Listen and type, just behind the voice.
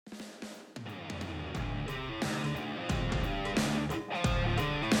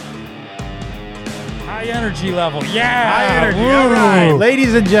High energy level. Yeah. High energy. Woo. All right.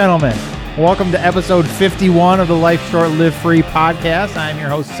 Ladies and gentlemen, welcome to episode 51 of the Life Short, Live Free podcast. I'm your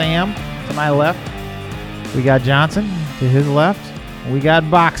host, Sam. To my left, we got Johnson. To his left, we got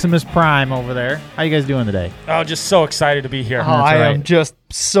Boximus Prime over there. How you guys doing today? Oh, just so excited to be here. I am just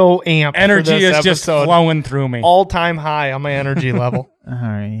so amped. Energy for this is just episode. flowing through me. All-time high on my energy level. All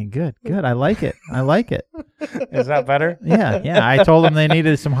right, good. I like it. Is that better? Yeah. I told them they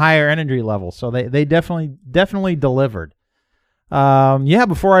needed some higher energy levels, so they definitely delivered.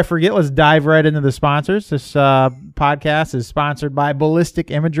 Before I forget, let's dive right into the sponsors. This podcast is sponsored by Ballistic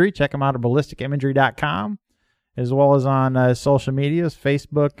Imagery. Check them out at ballisticimagery.com, as well as on social medias,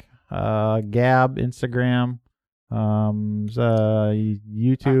 Facebook, Gab, Instagram,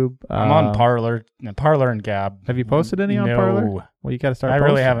 YouTube. I'm on Parler and Gab. Have you posted any on No. Parler? Well, you got to start I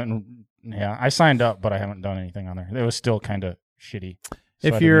posting. really haven't. Yeah, I signed up, but I haven't done anything on there. It was still kind of shitty. So I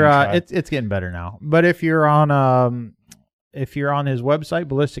If didn't you're, even try. it's getting better now. But if you're on his website,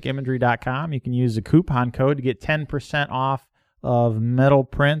 ballisticimagery.com, you can use the coupon code to get 10% off of metal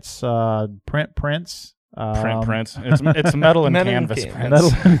prints, print prints. Print prints. It's metal and Metal and canvas canvas. prints.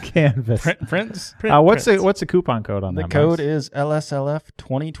 Metal and canvas. Print prints. What's the coupon code on The that? code Mike? is LSLF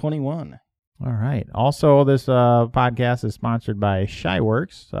 2021. All right. Also, this podcast is sponsored by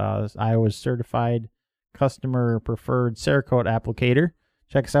Shyworks, Iowa's certified customer preferred Cerakote applicator.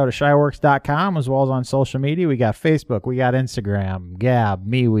 Check us out at shyworks.com, as well as on social media. We got Facebook, we got Instagram, Gab,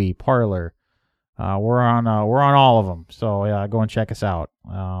 MeWe, Parler. We're on all of them. So go and check us out.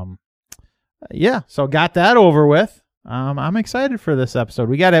 So got that over with. I'm excited for this episode.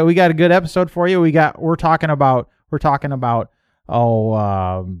 We got a good episode for you. We're talking about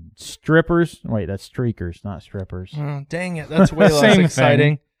strippers. Wait, that's streakers, not strippers. Oh, dang it. That's way less Same thing.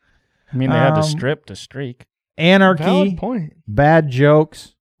 exciting. I mean, they had to strip to streak. Anarchy, Valid point. bad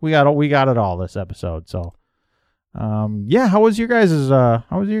jokes. We got it all this episode. So, how was your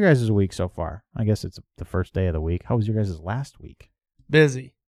guys' week so far? I guess it's the first day of the week. How was your guys' last week?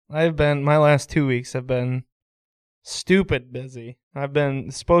 Busy. My last 2 weeks have been stupid busy. I've been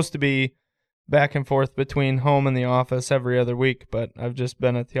supposed to be back and forth between home and the office every other week, but I've just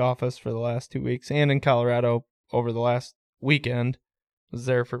been at the office for the last 2 weeks and in Colorado over the last weekend. Was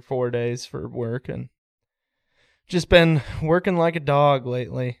there for 4 days for work and just been working like a dog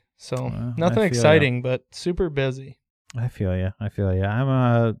lately. So I nothing feel exciting, but super busy. I feel you.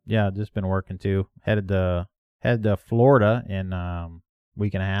 I'm just been working too. Headed to Florida in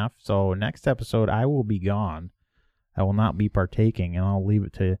week and a half. So next episode I will be gone. I will not be partaking, and I'll leave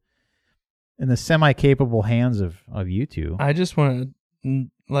it in the semi-capable hands of you two. I just want to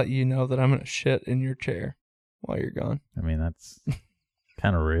let you know that I'm going to shit in your chair while you're gone. I mean, that's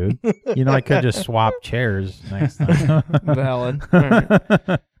kind of rude. I could just swap chairs next time. Valid. All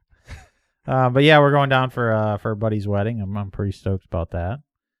right. But yeah, we're going down for a buddy's wedding. I'm pretty stoked about that.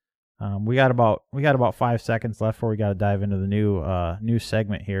 We got about 5 seconds left before we got to dive into the new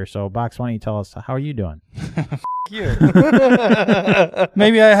segment here. So, Box, why don't you tell us how are you doing? You.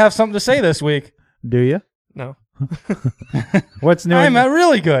 Maybe I have something to say this week. Do you? No. What's new? I'm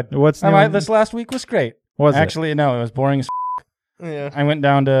really good. What's new? This last week was great. Was it? Actually, no, it was boring as Yeah. I went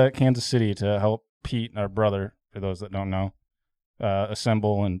down to Kansas City to help Pete, our brother, for those that don't know,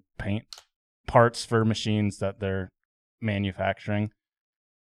 assemble and paint parts for machines that they're manufacturing.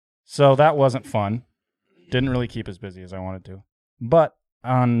 So that wasn't fun. Didn't really keep as busy as I wanted to. But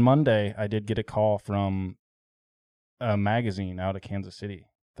on Monday, I did get a call from a magazine out of Kansas City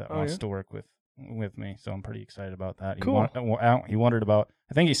that wants to work with me. So I'm pretty excited about that. Cool. He wondered about,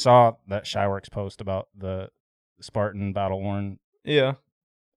 I think he saw that Shyworks post about the Spartan Battle-Worn Yeah.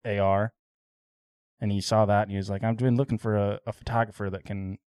 AR. And he saw that and he was like, I've been looking for a photographer that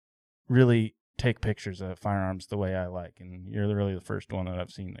can really take pictures of firearms the way I like. And you're really the first one that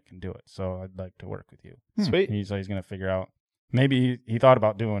I've seen that can do it. So I'd like to work with you. Sweet. And he's going to figure out. Maybe he thought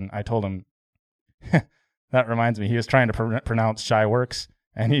about doing, I told him, that reminds me, he was trying to pronounce Shyworks.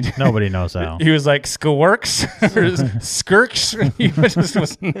 And Nobody knows how. He was like, Skworks or Skirks. He just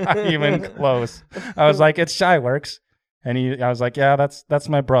was not even close. I was like, it's Shyworks. And I was like, yeah, that's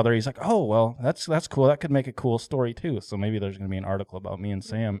my brother. He's like, oh, well, that's cool. That could make a cool story too. So maybe there's going to be an article about me and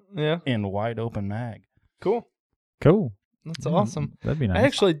Sam in Wide Open Mag. Cool. That's awesome. That'd be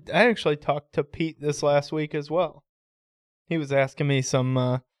nice. I actually talked to Pete this last week as well. He was asking me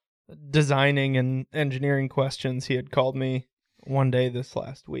some designing and engineering questions. He had called me one day this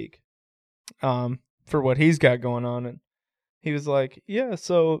last week for what he's got going on. And he was like, yeah,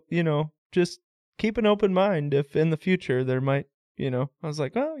 so, just keep an open mind if in the future there might, I was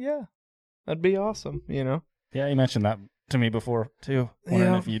like, oh, yeah, that'd be awesome, Yeah, he mentioned that to me before too.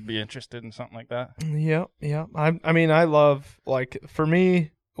 Wondering Yeah. if you'd be interested in something like that. Yeah. I mean, I love, like, for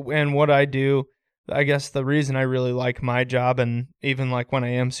me and what I do, I guess the reason I really like my job, and even like when I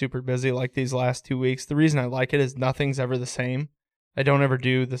am super busy, like these last 2 weeks, the reason I like it is nothing's ever the same. I don't ever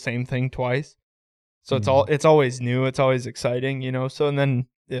do the same thing twice. So it's always new. It's always exciting, you know? So, and then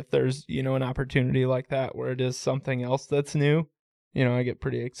if there's, you know, an opportunity like that where it is something else that's new, you know, I get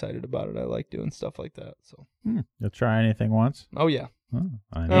pretty excited about it. I like doing stuff like that. So, You'll try anything once? oh yeah. Oh,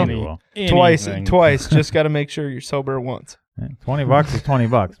 I know you will. Anything. Twice. Just got to make sure you're sober once. Yeah, $20 is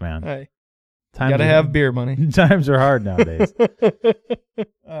 $20, man. Hey, Times gotta are- have beer money. Times are hard nowadays.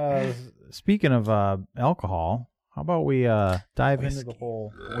 Speaking of alcohol, how about we dive into the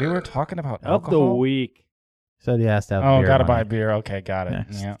whole We were talking about of the alcohol. week? Said he has to have Oh, beer gotta money. buy beer. Okay, got it.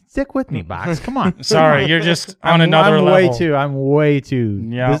 Yeah. Stick with me, Box. Come on. Sorry, you're just on I'm another I'm level. I'm way too.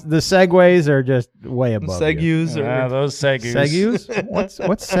 Yeah. The segues are just way above you. Segus Yeah, or those segus. Segus?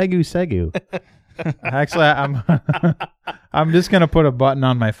 What's segu? Actually, I'm just gonna put a button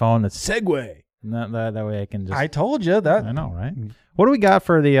on my phone that's segue. That way I can just. I told you that. I know, right? What do we got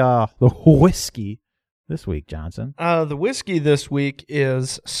for the whiskey this week, Johnson? The whiskey this week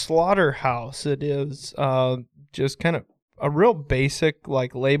is Slaughterhouse. It is just kind of a real basic,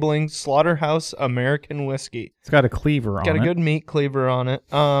 like, labeling, Slaughterhouse American whiskey. It's got a cleaver on Got it. a good meat cleaver on it.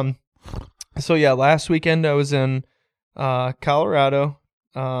 So yeah, last weekend I was in Colorado,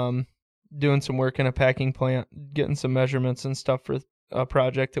 doing some work in a packing plant, getting some measurements and stuff for a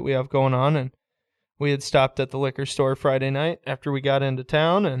project that we have going on, and we had stopped at the liquor store Friday night after we got into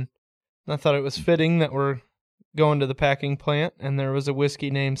town, and I thought it was fitting that we're going to the packing plant, and there was a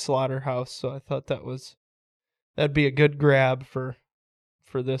whiskey named Slaughterhouse, so I thought that'd be a good grab for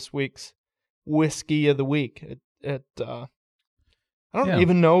this week's whiskey of the week. I don't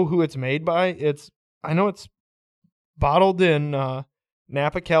even know who it's made by. I know it's bottled in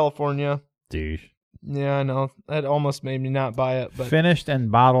Napa, California. Douche. Yeah, I know. That almost made me not buy it, but Finished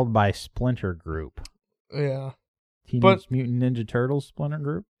and bottled by Splinter Group. yeah. Teenage Mutant Ninja Turtles Splinter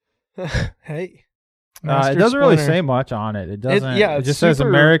Group. Hey. It Master doesn't really Splinter. say much on it. It doesn't. yeah, it it's just says super-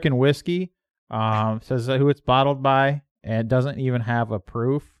 American whiskey. Says who it's bottled by, and it doesn't even have a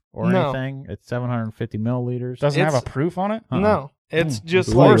proof or No. anything. It's 750 milliliters. Doesn't have a It's- proof on it. Uh-uh. No, it's just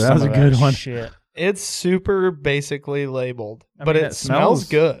Ooh, like that was a good one. Shit. it's super basically labeled, I but mean, it smells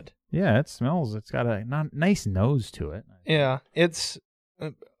good. Yeah, it smells. It's got a nice nose to it. Yeah, it's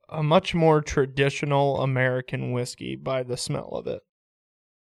a much more traditional American whiskey by the smell of it.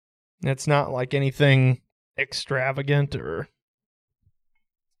 It's not like anything extravagant or,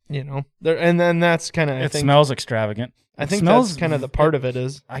 you know, there. And then that's kind of It smells extravagant. I It think smells that's kind of the part of it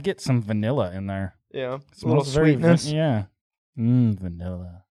is. I get some vanilla in there. Yeah, It a little smells very sweetness. yeah.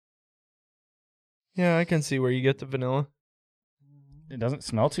 Vanilla. Yeah, I can see where you get the vanilla. It doesn't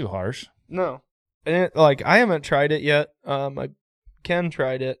smell too harsh. No, and I haven't tried it yet. Ken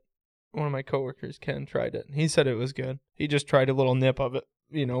tried it. One of my coworkers, Ken, tried it. He said it was good. He just tried a little nip of it,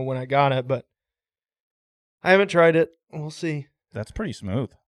 you know, when I got it, but I haven't tried it. We'll see. That's pretty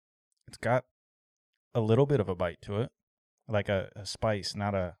smooth. It's got a little bit of a bite to it, like a spice,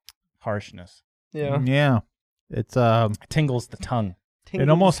 not a harshness. Yeah, Yeah. It's It tingles the tongue. it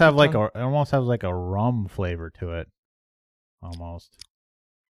almost have like it almost has like a rum flavor to it. Almost.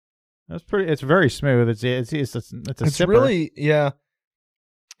 That's pretty. It's very smooth. It's a It's sipper. really, yeah.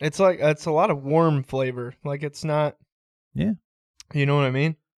 It's a lot of warm flavor. Like, it's not. Yeah. You know what I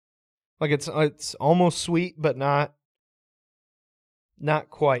mean? Like, it's almost sweet, but not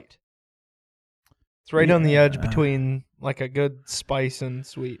quite. It's right on the edge Yeah. between like a good spice and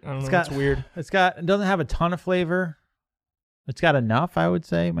sweet. I don't know. got- It's weird. It doesn't have a ton of flavor. It's got enough, I would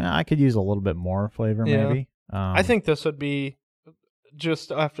say. Man, I could use a little bit more flavor, Yeah. maybe. I think this would be,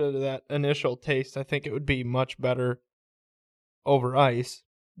 just after that initial taste, I think it would be much better over ice.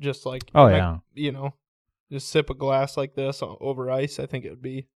 Just like, Oh, yeah. you know, just sip a glass like this over ice. I think it would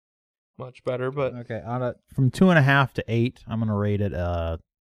be much better. But Okay, from 2.5 to 8, I'm gonna rate it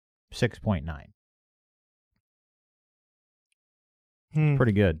 6.9.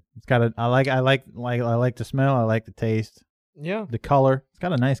 Pretty good. It's got I like the smell. I like the taste. yeah, The color. It's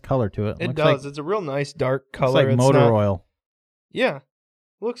got a nice color to it. it Looks does. Like, It's a real nice dark it's color. like It's motor not- oil. Yeah,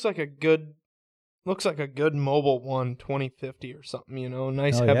 looks like a good Mobil One 2050 or something. You know,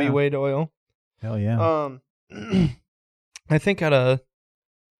 nice Hell yeah. heavyweight oil. Hell yeah. I think out of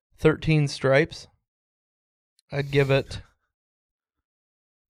 13 stripes, I'd give it.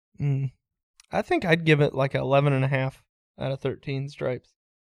 I think I'd give it like 11.5 out of 13 stripes.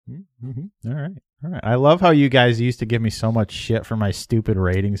 All right. I love how you guys used to give me so much shit for my stupid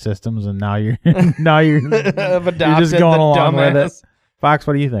rating systems, and now you're I've you're adopted just going the along with it. dumbass. Fox,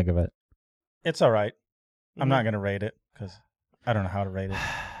 what do you think of it? It's all right. I'm Mm-hmm. not going to rate it because I don't know how to rate it.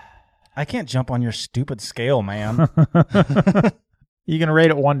 I can't jump on your stupid scale, man. You can rate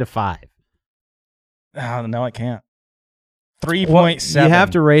it 1 to 5. Oh, no, I can't. Well, 3.7. you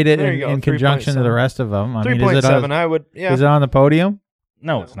have to rate it There you in go, conjunction to the 3.7. rest of them. I mean, is it 3.7, I would, yeah. is it on the podium?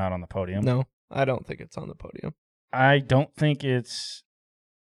 No, it's not on the podium. No, I don't think it's on the podium. I don't think it's.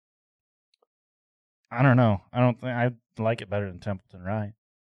 I don't know. I don't think I like it better than Templeton Rye.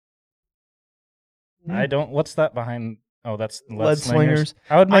 I don't. What's that behind? Oh, that's Lead Slingers. Slingers.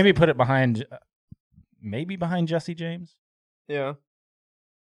 I would maybe put it behind. Maybe behind Jesse James Yeah.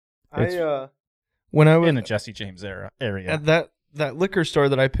 It's- When I was in the Jesse James area. at that liquor store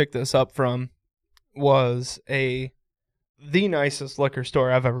that I picked this up from was the nicest liquor store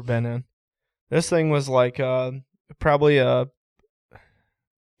I've ever been in. This thing was like probably a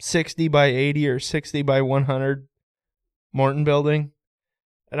 60 by 80 or 60 by 100 Morton building.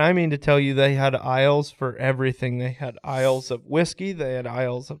 And I mean to tell you, they had aisles for everything. They had aisles of whiskey. They had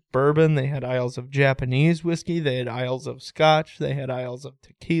aisles of bourbon. They had aisles of Japanese whiskey. They had aisles of scotch. They had aisles of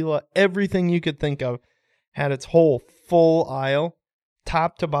tequila. Everything you could think of had its whole full aisle,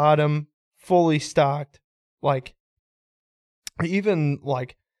 top to bottom, fully stocked. Like, even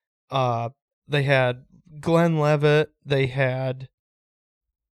like, they had Glenlivet. They had,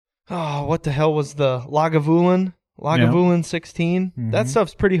 what the hell was the Lagavulin? Lagavulin 16. Mhm. That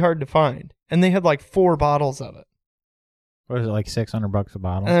stuff's pretty hard to find. And they had like 4 bottles of it. What is it, like $600 a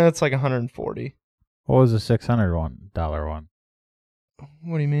bottle? It's like 140. What was the $600 one?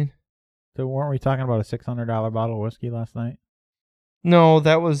 What do you mean? So weren't we talking about a $600 bottle of whiskey last night? No,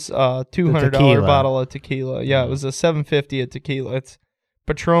 that was a $200 tequila. bottle of tequila. Yeah, it was a $750 of tequila. It's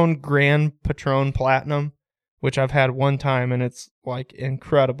Patron Grand Patron Platinum, which I've had one time, and it's like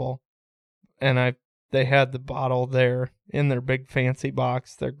incredible. And they had the bottle there in their big fancy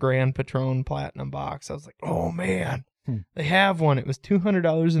box, their Grand Patron Platinum box. I was like, oh man, they have one. It was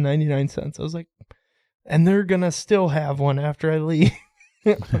 $200.99. I was like, and they're gonna still have one after I leave.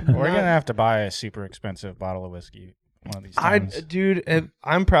 We're gonna have to buy a super expensive bottle of whiskey one of these times.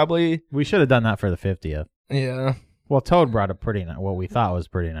 I'm probably We should have done that for the 50th. yeah. Well, Toad brought a what we thought was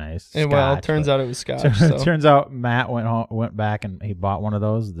pretty nice. Well, it scotch, turns but- out it was scotch. So. Turns out Matt went back and he bought one of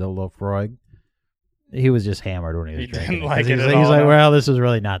those, the Lefroy. He was just hammered when he was He drinking. didn't like it He's at like, all, no? well, this is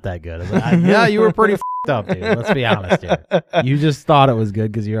really not that good. I was like, yeah, you were pretty up, dude. Let's be honest here. You just thought it was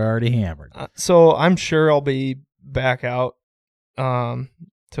good because you're already hammered. So I'm sure I'll be back out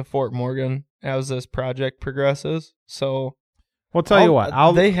to Fort Morgan as this project progresses. So We'll tell you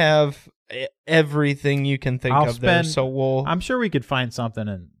what. they have everything you can think I'll of there. spend- So I'm sure we could find something,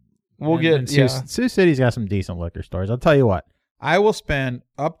 and we'll and- get and Sioux, yeah. Sioux City's got some decent liquor stores. I'll tell you what. I will spend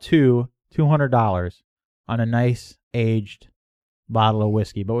up to $200 on a nice aged bottle of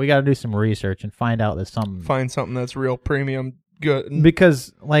whiskey, but we got to do some research and find out that something Find something that's real premium good.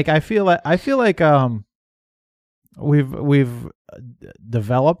 because like I feel like we've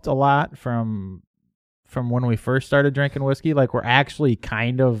developed a lot from when we first started drinking whiskey. Like we're actually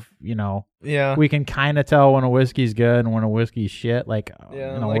kind of, Yeah. we can kind of tell when a whiskey's good and when a whiskey's shit. Like,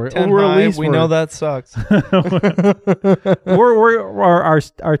 Yeah, you know, like we're, 10 we're high, at least we know that sucks.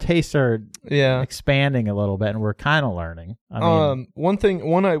 our tastes are Yeah. expanding a little bit, and we're kind of learning. I mean,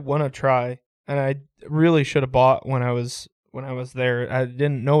 one I want to try, and I really should have bought when I was there. I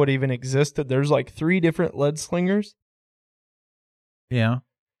didn't know it even existed. There's like 3 different lead slingers. yeah,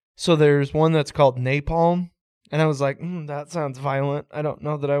 So there's one that's called Napalm, and I was like, that sounds violent. I don't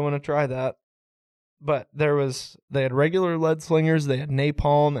know that I want to try that. But they had regular lead slingers, they had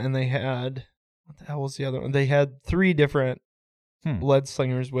Napalm, and they had, what the hell was the other one? They had 3 different lead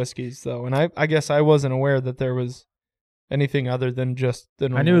slingers whiskeys, though. And I guess I wasn't aware that there was anything other than just the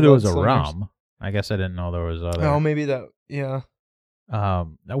normal I knew there was lead a slingers. rum. I guess I didn't know there was other. Oh, maybe that, yeah.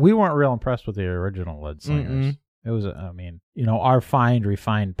 We weren't real impressed with the original lead slingers. Mm-mm. It was, I mean, our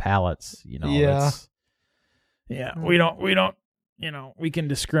refined palates. Yeah. that's- yeah. We don't. We can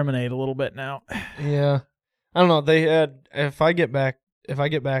discriminate a little bit now. Yeah. I don't know. They had, if I get back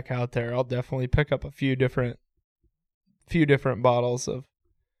out there, I'll definitely pick up a few different bottles of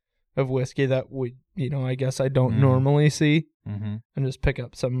whiskey that I guess I don't normally see, Mm-hmm. and just pick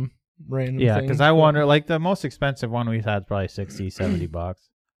up some random Yeah, things. because I wonder, like the most expensive one we've had is probably $60-$70.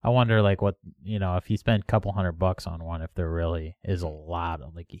 I wonder, like, what if you spend a couple $100 on one, if there really is a lot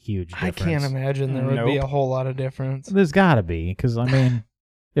of like a huge difference. I can't imagine there would be a whole lot of difference. There's got to be, because I mean,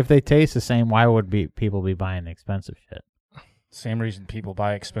 if they taste the same, why would people be buying expensive shit? Same reason people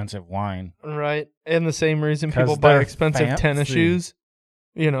buy expensive wine. Right. And the same reason 'Cause people buy they're expensive tennis fancy. shoes.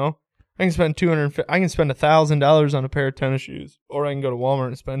 You know, I can spend $1,000 on a pair of tennis shoes, or I can go to Walmart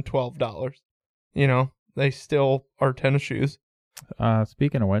and spend $12. You know, they still are tennis shoes.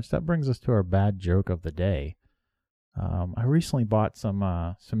 Speaking of which, that brings us to our bad joke of the day. I recently bought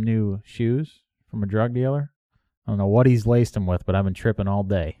some new shoes from a drug dealer. I don't know what he's laced them with, but I've been tripping all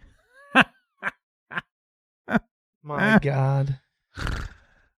day. My God.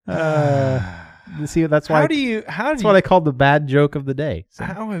 See, that's why. That's what I called the bad joke of the day. So.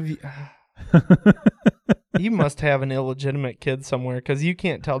 How have you? You must have an illegitimate kid somewhere, because you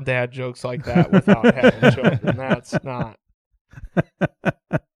can't tell dad jokes like that without having children. That's not.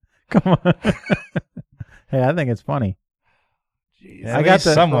 Come on. Hey, I think it's funny. Jeez. At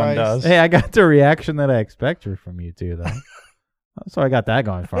least someone does. Hey, I got the reaction that I expected from you two, though. So I got that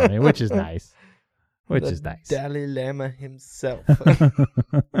going for me, which is nice. The Dalai Lama himself.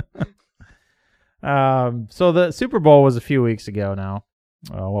 So the Super Bowl was a few weeks ago now.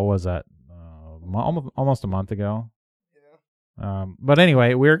 What was that? Almost a month ago. Yeah. But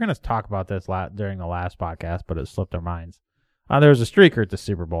anyway, we were going to talk about this during the last podcast, but it slipped our minds. There was a streaker at the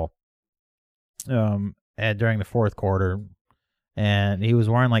Super Bowl during the fourth quarter, and he was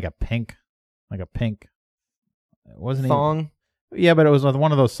wearing like a pink, wasn't thong? Yeah, but it was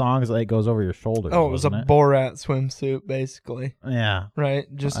one of those songs that goes over your shoulders. Oh, it was a Borat swimsuit, basically. Yeah. Right?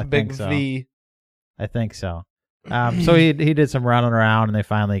 Just a big V. I think so. So he did some running around, and they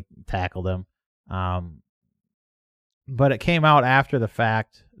finally tackled him. But it came out after the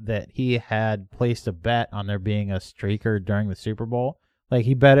fact that he had placed a bet on there being a streaker during the Super Bowl. Like,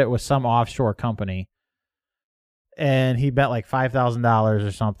 he bet it with some offshore company, and he bet like $5,000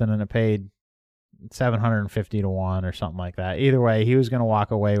 or something, and it paid 750 to 1 or something like that. Either way, he was going to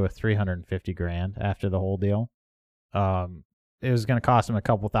walk away with $350,000 after the whole deal. It was going to cost him a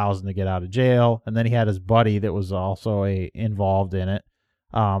couple thousand to get out of jail, and then he had his buddy that was also involved in it.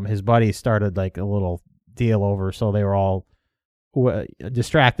 His buddy started like a little deal over, so they were all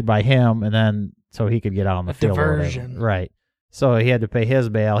distracted by him, and then so he could get out on the field. Diversion, right? So he had to pay his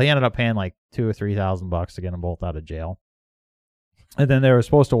bail. He ended up paying like $2,000 or $3,000 to get them both out of jail. And then they were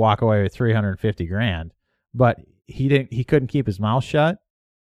supposed to walk away with $350,000, but he didn't. He couldn't keep his mouth shut,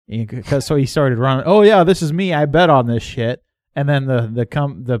 so he started running. Oh yeah, this is me. I bet on this shit. And then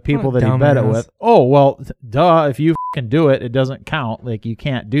the people that he bet it with. Oh well, duh. If you can do it, it doesn't count. Like, you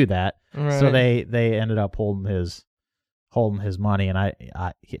can't do that. Right. So they ended up holding his money, and I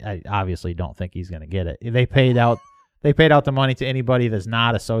obviously don't think he's going to get it. They paid out the money to anybody that's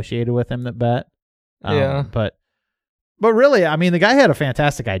not associated with him that bet. Yeah. But really, I mean, the guy had a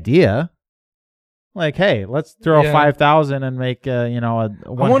fantastic idea. Like, hey, let's throw 5,000 and make I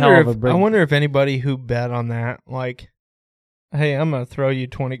wonder if anybody who bet on that, like, hey, I'm gonna throw you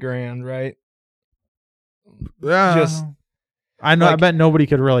 $20,000, right? Just, I know. Like, I bet nobody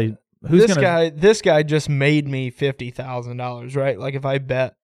could really. This guy just made me $50,000, right? Like, if I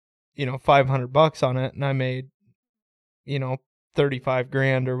bet, $500 on it, and I made,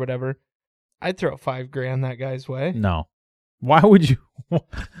 $35,000 or whatever, I'd throw $5,000 that guy's way. No, why would you?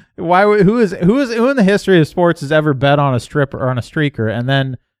 Who in the history of sports has ever bet on a stripper or on a streaker and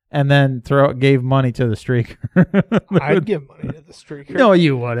then gave money to the streaker? I'd give money to the streaker. No,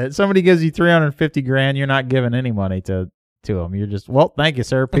 you wouldn't. Somebody gives you $350,000, you're not giving any money to him. You're just, well, thank you,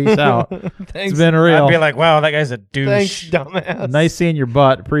 sir. Peace out. Thanks. It's been real. I'd be like, wow, that guy's a douche. Thanks, dumbass. Nice seeing your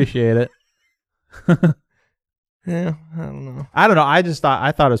butt. Appreciate it. Yeah, I don't know. I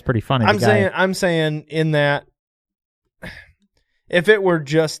thought it was pretty funny. I'm saying in that, if it were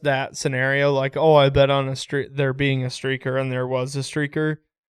just that scenario, like, oh, I bet on there being a streaker and there was a streaker,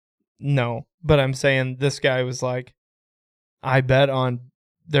 no. But I'm saying this guy was like, I bet on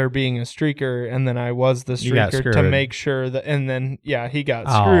there being a streaker, and then I was the streaker to make sure that, and then he got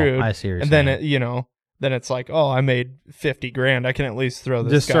screwed. I see what you're and saying. Then then it's like, oh, I made $50,000. I can at least throw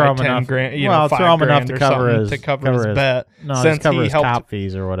this just guy throw him $10,000. Well, throw him enough to cover his bet. No, since cover his cop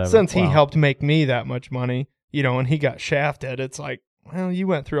fees or whatever. Since he helped make me that much money, and he got shafted, it's like, well, you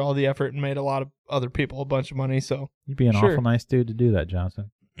went through all the effort and made a lot of other people a bunch of money. So you'd be an awful nice dude to do that,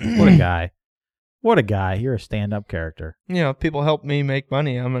 Johnson. What a guy. What a guy. You're a stand-up character. If people help me make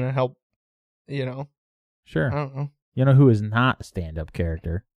money, I'm going to help, Sure. I don't know. You know who is not a stand-up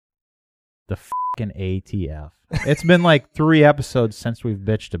character? The fucking ATF. It's been like 3 episodes since we've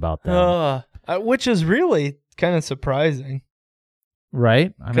bitched about them. Which is really kind of surprising.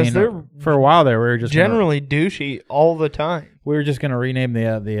 Right? I mean, for a while there, we were just generally douchey all the time. We were just going to rename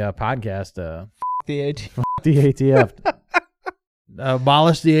the podcast the ATF. The ATF.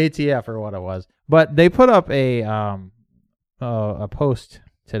 Abolish the ATF or what it was. But they put up a a post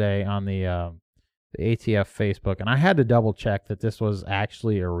today on the ATF Facebook, and I had to double check that this was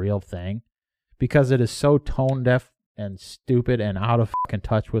actually a real thing because it is so tone deaf and stupid and out of fucking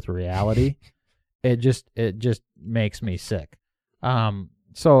touch with reality. It just makes me sick.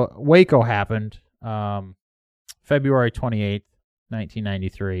 So Waco happened February 28th,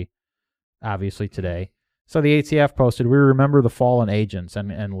 1993, obviously today. So the ATF posted, "We remember the fallen agents,"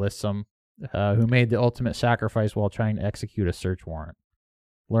 and lists them who made the ultimate sacrifice while trying to execute a search warrant.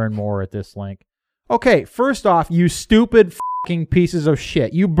 Learn more at this link. Okay, first off, you stupid fucking pieces of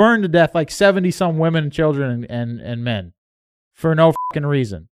shit. You burned to death like 70-some women and children and men for no fucking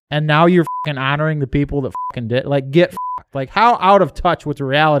reason. And now you're fucking honoring the people that fucking did. Like, get fucked. Like, how out of touch with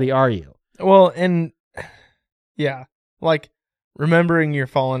reality are you? Well, and yeah, like remembering your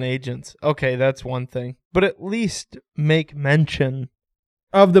fallen agents. Okay, that's one thing. But at least make mention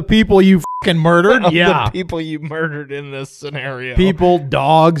Of the people you fucking murdered? of Yeah. the people you murdered in this scenario. People,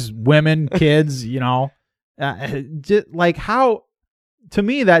 dogs, women, kids, you know. Just like how, to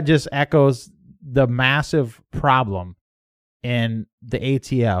me, that just echoes the massive problem in the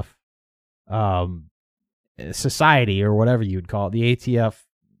ATF society, or whatever you'd call it, the ATF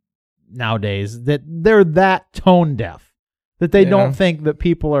nowadays, that they're that tone deaf, that they don't think that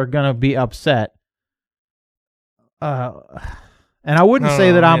people are going to be upset. And I wouldn't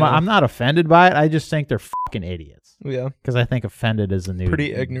say that I'm not offended by it. I just think they're fucking idiots. Yeah. Because I think offended is the new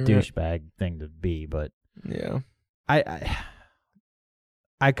Pretty ignorant douchebag thing to be. But yeah, I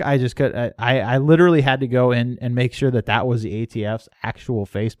just could I literally had to go in and make sure that was the ATF's actual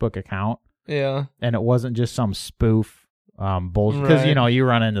Facebook account. Yeah. And it wasn't just some spoof bullshit. Because you know you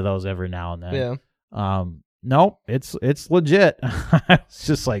run into those every now and then. Yeah. Nope, it's legit. It's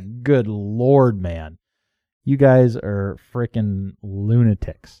just like, good Lord, man. You guys are freaking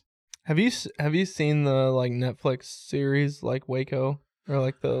lunatics. Have you seen the like Netflix series like Waco, or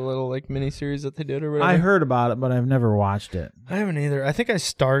like the little like mini series that they did or whatever? I heard about it, but I've never watched it. I haven't either. I think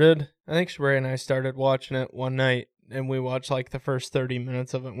Sheree and I started watching it one night, and we watched like the first 30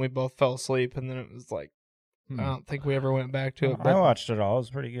 minutes of it, and we both fell asleep, and then it was like, I don't think we ever went back to it. I watched it all. It was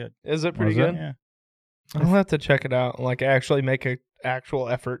pretty good. Is it pretty Was good? it? Yeah. I'll have to check it out and like actually make an actual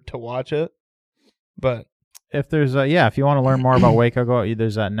effort to watch it. But If there's if you want to learn more about Waco,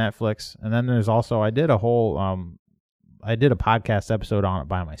 there's that Netflix, and then there's also I did a podcast episode on it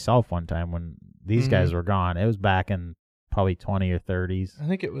by myself one time when these guys were gone. It was back in probably 20 or 30s. I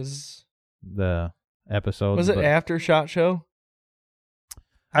think it was the episode. Was it after SHOT Show?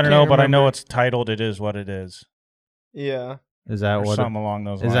 I don't know, but I know it's titled "It Is What It Is." Yeah. Is that or what something along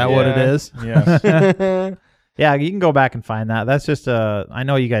those lines? Is that what it is? Yes. Yeah, you can go back and find that. That's just I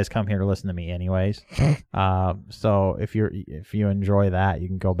know you guys come here to listen to me anyways. So if you enjoy that, you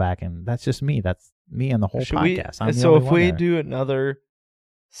can go back and that's just me. That's me and the whole podcast. So if we do another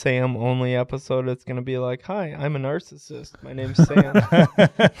Sam only episode, it's gonna be like, "Hi, I'm a narcissist. My name's Sam."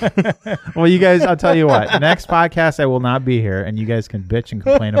 Well, you guys, I'll tell you what. Next podcast, I will not be here, and you guys can bitch and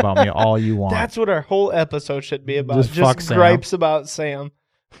complain about me all you want. That's what our whole episode should be about. Just fuck gripes Sam. about Sam.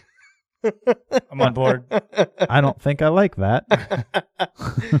 I'm on board. I don't think I like that.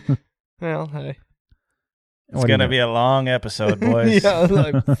 Well, hey. It's going to be a long episode, boys. Yeah,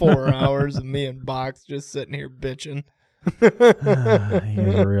 like 4 hours of me and Box just sitting here bitching. You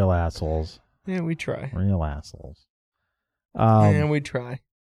guys are real assholes. Yeah, we try. Real assholes. And we try.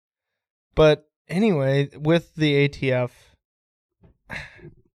 But anyway, with the ATF,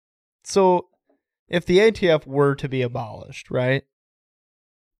 so if the ATF were to be abolished, right?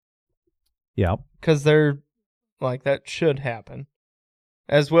 Yep. Because they're like, that should happen.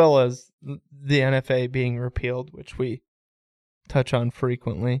 As well as the NFA being repealed, which we touch on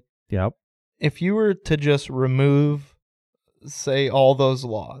frequently. Yep. If you were to just remove, say, all those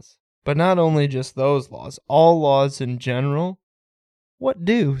laws, but not only just those laws, all laws in general, what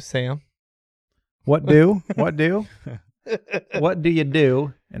do, Sam? What do? What do? What do you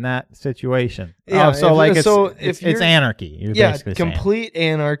do in that situation? Yeah, it's anarchy. You're basically saying. Complete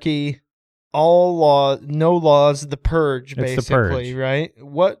anarchy. All law, no laws, the purge, basically, the purge. Right?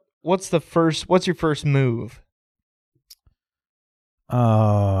 What's your first move?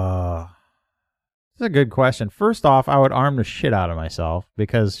 That's a good question. First off, I would arm the shit out of myself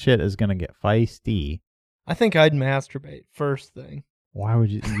because shit is gonna get feisty. I think I'd masturbate first thing. Why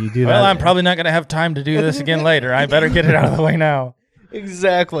would you do that? Well, I'm probably not going to have time to do this again later. I better get it out of the way now.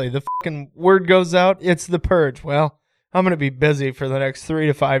 Exactly. The fucking word goes out, it's the purge. Well, I'm going to be busy for the next 3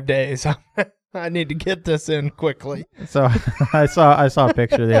 to 5 days. I need to get this in quickly. So I saw a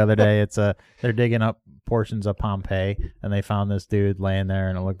picture the other day. It's they're digging up portions of Pompeii, and they found this dude laying there,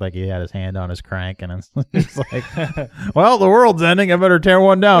 and it looked like he had his hand on his crank, and it's like, well, the world's ending. I better tear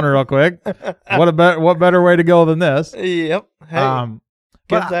one down real quick. What better way to go than this? Yep. Hey,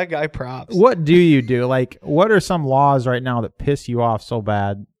 give that guy props. What do you do? Like, what are some laws right now that piss you off so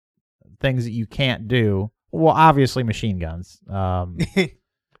bad? Things that you can't do. Well, obviously machine guns.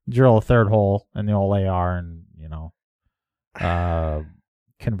 Drill a third hole in the old AR, and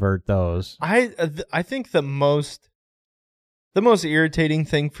convert those. I think the most irritating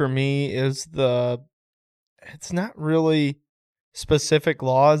thing for me is it's not really specific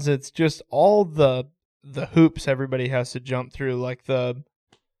laws, it's just all the hoops everybody has to jump through, like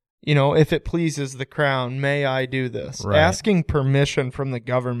if it pleases the crown, may I do this? Right. Asking permission from the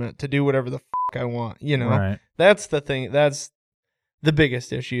government to do whatever the fuck I want, Right. That's the thing. That's the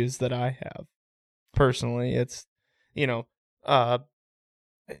biggest issues that I have personally. It's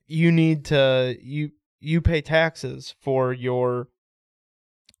you need to you pay taxes for your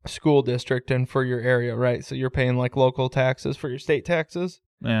school district and for your area, right? So you're paying like local taxes for your state taxes.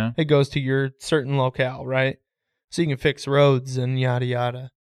 Yeah. It goes to your certain locale, right? So you can fix roads and yada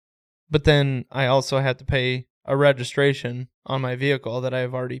yada. But then I also had to pay a registration on my vehicle that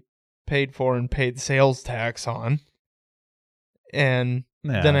I've already paid for and paid sales tax on. And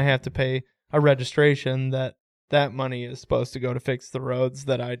then I have to pay a registration that money is supposed to go to fix the roads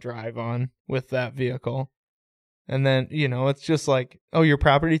that I drive on with that vehicle. And then, it's just like, oh, your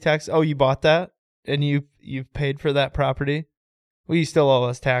property tax, oh, you bought that and you've paid for that property. Well, you still owe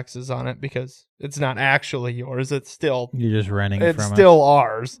us taxes on it because it's not actually yours. It's still you're just renting from it's still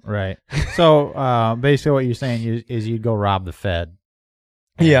ours. Right. So basically what you're saying is you'd go rob the Fed.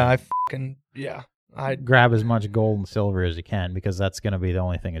 Yeah, I'd grab as much gold and silver as you can, because that's going to be the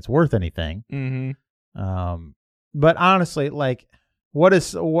only thing that's worth anything. Mm-hmm. But honestly, like, what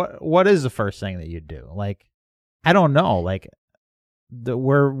is the first thing that you'd do? Like, I don't know. Like, we've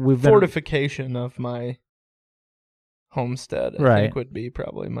been fortification of my homestead, I Right. think would be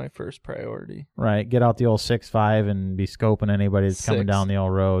probably my first priority. right. Get out the old 6.5 and be scoping anybody that's coming 6. down the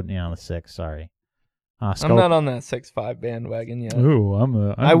old road. The 6. Sorry. I'm not on that 6.5 bandwagon yet. Ooh,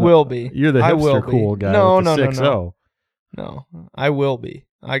 I will be. You're the I will hipster be. cool guy. No, with the no, no, 6.0. No, I will be.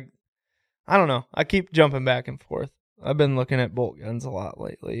 I don't know. I keep jumping back and forth. I've been looking at bolt guns a lot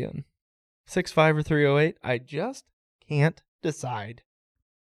lately, and 6.5 or 308, I just can't decide.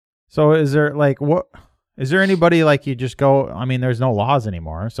 So is there anybody like you just go? I mean, there's no laws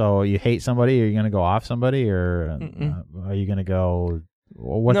anymore. So you hate somebody, are you gonna go off somebody, or are you gonna go?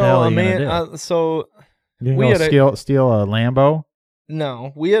 What the hell are you gonna do? So You we gonna go steal a Lambo?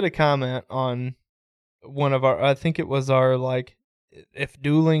 no, we had a comment on one of our. I think it was our like, if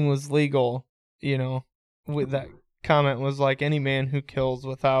dueling was legal, with that comment was like, any man who kills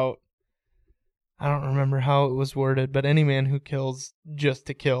without. I don't remember how it was worded, but any man who kills just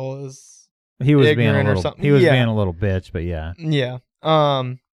to kill is He was being a ignorant or little. something. He was Yeah. being a little bitch, but yeah. Yeah.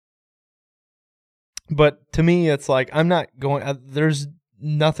 But to me, it's like, I'm not going. There's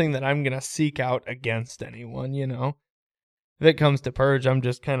nothing that I'm gonna seek out against anyone. If it comes to purge, I'm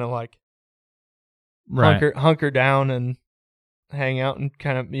just kind of like hunker down and hang out and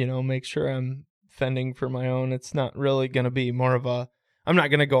kind of make sure I'm fending for my own. It's not really gonna be more of a. I'm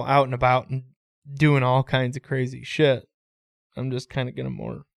not gonna go out and about and doing all kinds of crazy shit. I'm just kind of gonna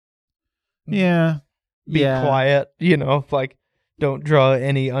more be quiet. Like, don't draw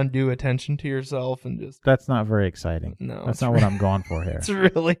any undue attention to yourself and just. That's not very exciting. No, That's not what I'm going for here. It's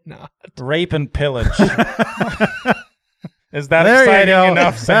really not. Rape and pillage. Is that There you exciting go.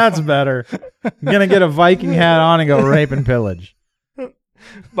 enough? That's better. I'm gonna get a Viking hat on and go rape and pillage.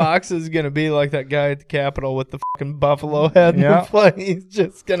 Box is gonna be like that guy at the Capitol with the fucking buffalo head. Yeah. And he's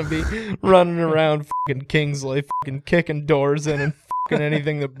just gonna be running around fucking Kingsley, fucking kicking doors in and fucking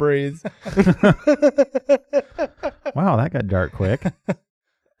anything that breathes. Wow, that got dark quick.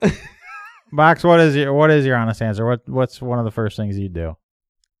 Box, what is your honest answer? What's one of the first things you do?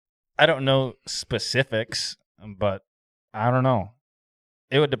 I don't know specifics, but I don't know.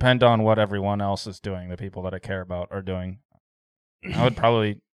 It would depend on what everyone else is doing, the people that I care about are doing. I would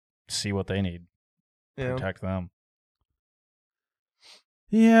probably see what they need, protect them.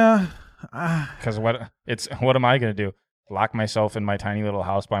 Yeah. Because what am I going to do? Lock myself in my tiny little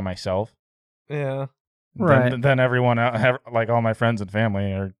house by myself? Yeah. Right. Then everyone, like all my friends and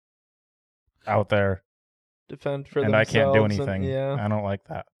family, are out there, Defend for and themselves. I can't do anything. Yeah. I don't like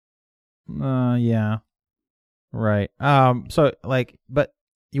that. Yeah. Right. So like, but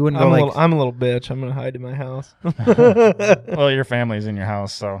you wouldn't go I'm a little bitch. I'm gonna hide in my house. Well, your family's in your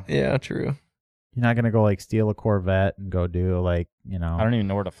house, so Yeah, true. you're not gonna go like steal a Corvette and go do like, I don't even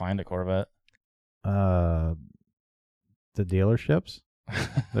know where to find a Corvette. The dealerships.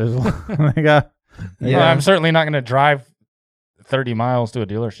 There's they got. Yeah. Well, I'm certainly not going to drive 30 miles to a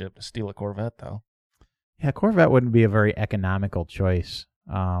dealership to steal a Corvette, though. Yeah, Corvette wouldn't be a very economical choice.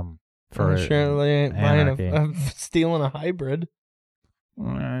 For surely ain't anarchy. buying stealing a hybrid.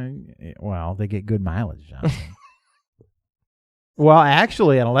 Well, they get good mileage, Johnson. Well,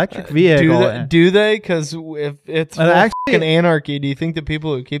 actually, an electric vehicle. Do they? Because if it's Actually- fucking anarchy, do you think the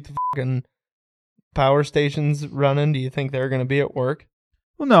people who keep the fucking power stations running, do you think they're going to be at work?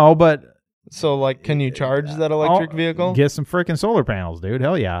 Well, no, but So, like, can you charge that electric vehicle? Get some freaking solar panels, dude.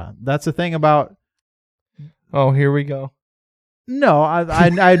 Hell yeah. That's the thing about. Oh, here we go. No,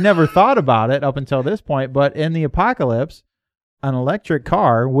 I never thought about it up until this point. But in the apocalypse, an electric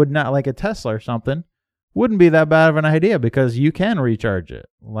car would not, like a Tesla or something, wouldn't be that bad of an idea because you can recharge it.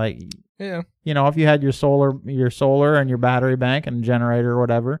 Like, Yeah. you know, if you had your solar and your battery bank and generator or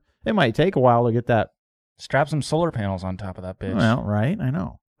whatever, it might take a while to get that. Strap some solar panels on top of that bitch. Well, right, I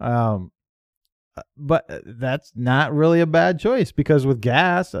know. But that's not really a bad choice because with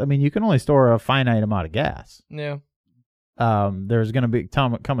gas, I mean, you can only store a finite amount of gas. Yeah. There's going to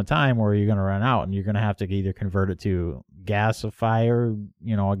come a time where you're going to run out and you're going to have to either convert it to gasifier,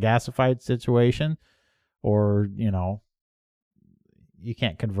 you know, a gasified situation, or, you know, you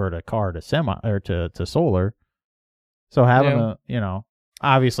can't convert a car to to solar. So having a, you know,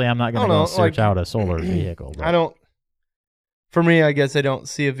 obviously I'm not going to go search out a solar vehicle. But. For me, I guess I don't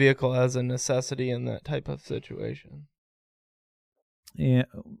see a vehicle as a necessity in that type of situation. Yeah,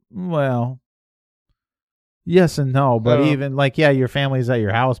 well, yes and no, but even like, yeah, your family's at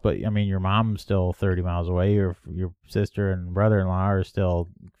your house, but I mean, your mom's still 30 miles away. Your sister and brother-in-law are still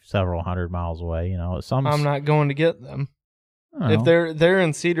several hundred miles away. You know, I'm not going to get them if know. they're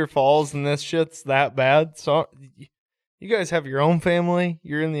in Cedar Falls and this shit's that bad. So you guys have your own family.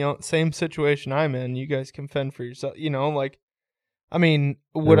 You're in the same situation I'm in. You guys can fend for yourself. You know, like, I mean,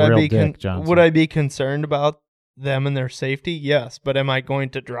 would I be concerned about them and their safety? Yes, but am I going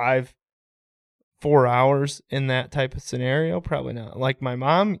to drive 4 hours in that type of scenario? Probably not. Like my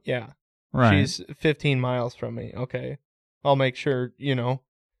mom, yeah. Right. She's 15 miles from me. Okay. I'll make sure, you know,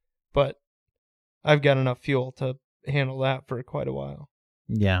 but I've got enough fuel to handle that for quite a while.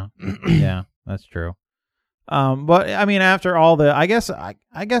 Yeah. Yeah, that's true. But I mean, after all I guess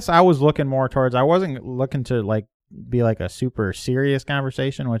I was looking more towards, I wasn't looking to like be like a super serious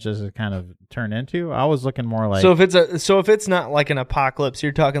conversation, which is kind of turned into. I was looking more like, so if it's not like an apocalypse,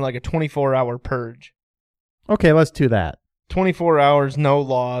 you're talking like a 24-hour purge. Okay, let's do that. 24 hours, no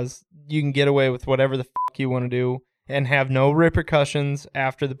laws. You can get away with whatever the fuck you want to do and have no repercussions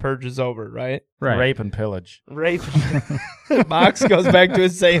after the purge is over, right? Right. Rape and pillage. Rape. Box goes back to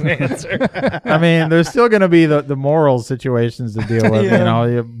his same answer. I mean, there's still going to be the moral situations to deal with. Yeah. You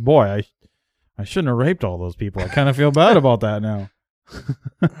know, boy, I shouldn't have raped all those people. I kind of feel bad about that now.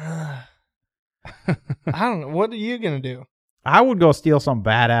 I don't know. What are you going to do? I would go steal some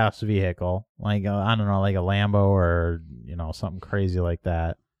badass vehicle, like I don't know, like a Lambo or, you know, something crazy like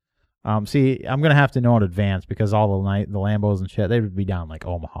that. See, I'm gonna have to know in advance because all the Lambos and shit, they would be down like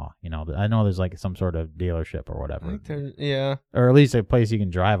Omaha. You know, I know there's like some sort of dealership or whatever, Yeah, or at least a place you can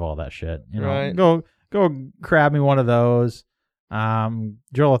drive all that shit. You know, right. Go grab me one of those.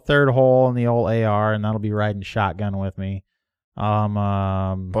 Drill a third hole in the old AR, and that'll be riding shotgun with me. But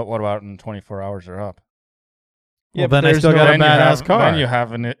what about in 24 hours or up? Yeah, well, then I still got a badass car. Then you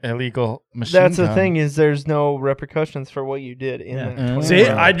have an illegal machine That's the gun. thing is there's no repercussions for what you did in that 24 See,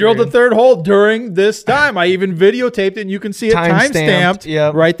 I drilled the third hole during this time. I even videotaped it, and you can see it time-stamped.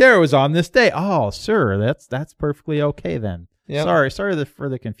 Yep. Right there. It was on this day. Oh, sir, that's perfectly okay then. Yep. Sorry for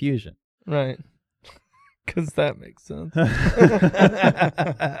the confusion. Right. Because that makes sense.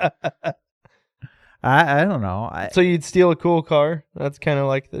 I don't know. So you'd steal a cool car? That's kind of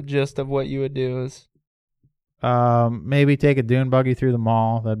like the gist of what you would do is... maybe take a dune buggy through the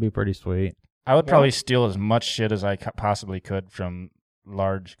mall. That'd be pretty sweet. I would probably steal as much shit as I possibly could from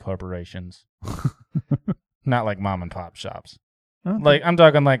large corporations. Not like mom and pop shops. Okay. Like I'm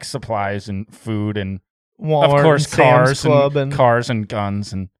talking like supplies and food and Walmart, of course and Sam's cars and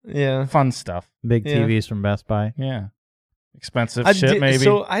guns and fun stuff. Big TVs from Best Buy. Yeah. Expensive shit maybe.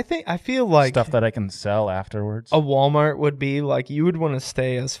 So I feel like stuff that I can sell afterwards. A Walmart would be like you would want to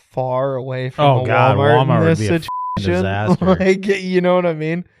stay as far away from Walmart in this would be situation. a disaster. Like, you know what I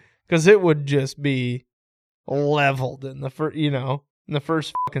mean? Because it would just be leveled in the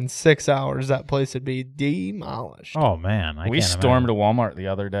first fucking 6 hours. That place would be demolished. Oh man, we stormed a Walmart the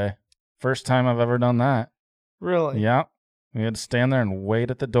other day. First time I've ever done that. Really? Yeah. We had to stand there and wait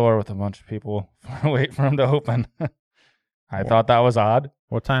at the door with a bunch of people, wait for them to open. I thought that was odd.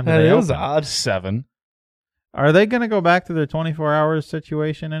 What time do That they is open? odd. 7. Are they going to go back to their 24 hours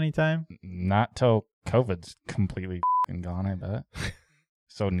situation anytime? Not till COVID's completely f***ing gone, I bet.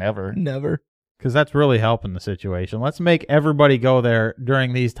 So never. Never. Because that's really helping the situation. Let's make everybody go there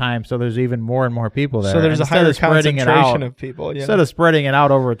during these times so there's even more and more people there. So there's a Instead higher of spreading it concentration out, of people. Yeah. Instead of spreading it out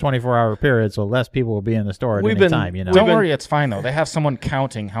over a 24-hour period, so less people will be in the store at We've any been- time. You know. Don't worry, it's fine though. They have someone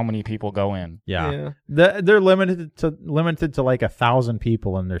counting how many people go in. Yeah. They're limited to like 1,000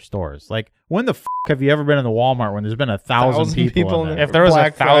 people in their stores. Like, when the f*** have you ever been in the Walmart when there's been 1,000 people in there? If there was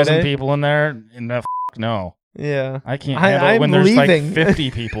Black 1,000 Friday. people in there, no. Yeah. I can't I- handle it I'm when there's leaving. like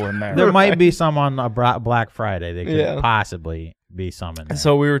 50 people in there. There might be some on a Black Friday. There could Yeah. possibly be some in there.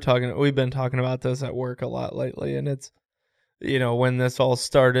 So we've been talking about this at work a lot lately, and it's, when this all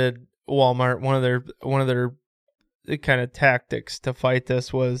started, Walmart, one of their kind of tactics to fight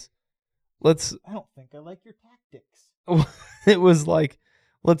this was, I don't think I like your tactics. it was like,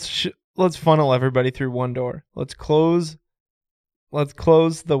 let's funnel everybody through one door. Let's close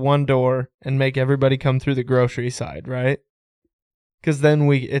the one door and make everybody come through the grocery side, right? Because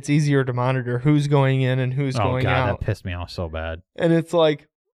then it's easier to monitor who's going in and who's going God, out. that pissed me off so bad. And it's like,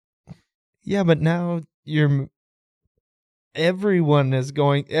 yeah, but now everyone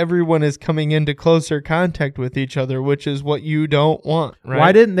is coming into closer contact with each other, which is what you don't want, right?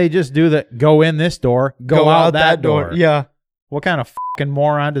 Why didn't they just do that? Go in this door, go out that door. Yeah. What kind of fucking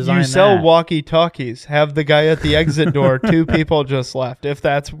moron designed You sell that? walkie-talkies. Have the guy at the exit door. 2 people just left. If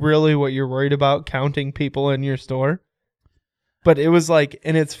that's really what you're worried about, counting people in your store. But it was like,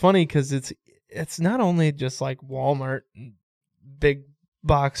 and it's funny because it's not only just like Walmart, and big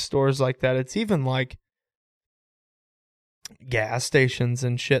box stores like that. It's even like gas stations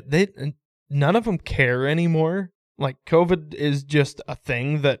and shit. None of them care anymore. Like, COVID is just a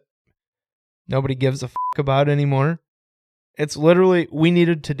thing that nobody gives a fuck about anymore. It's literally, we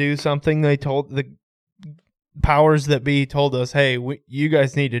needed to do something. They told the powers that be told us, hey, you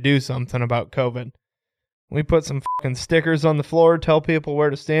guys need to do something about COVID. We put some fucking stickers on the floor, tell people where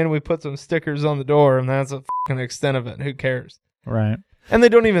to stand. We put some stickers on the door, and that's the fucking extent of it. Who cares? Right. And they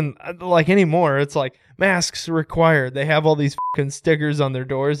don't even, like, anymore. It's like, masks required. They have all these fucking stickers on their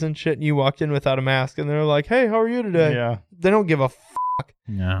doors and shit, and you walked in without a mask, and they're like, hey, how are you today? Yeah. They don't give a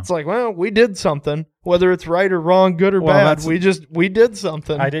Yeah. It's like, well, we did something. Whether it's right or wrong, good or bad, we did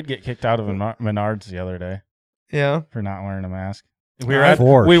something. I did get kicked out of Menards the other day Yeah. for not wearing a mask.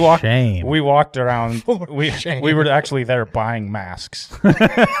 For shame. We walked around. For we shame. we were actually there buying masks,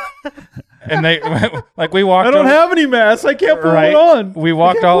 and they like we walked. I don't have any masks. I can't put Right. one on. We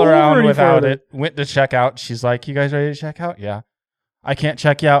walked can't all pull over around any without further. it. Went to check out. She's like, "You guys ready to check out?" Yeah. I can't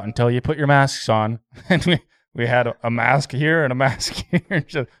check you out until you put your masks on. And we had a mask here and a mask here. And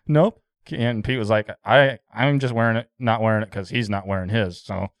she's like, nope. And Pete was like, I'm just wearing it, not wearing it because he's not wearing his.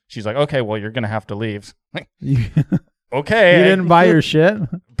 So she's like, okay, well, you're gonna have to leave. You Okay. didn't buy your shit?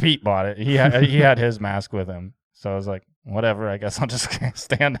 Pete bought it. He had his mask with him. So I was like, whatever. I guess I'll just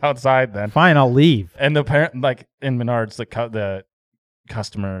stand outside then. Fine, I'll leave. And the parent, like in Menards, the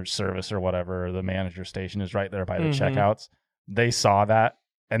customer service or whatever, or the manager station is right there by the checkouts. They saw that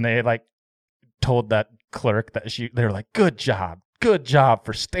and they like told that clerk that they were like, good job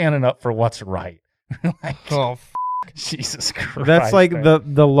for standing up for what's right. Like, Oh, Jesus Christ. That's like man.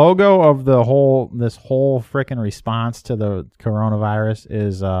 the logo of this whole freaking response to the coronavirus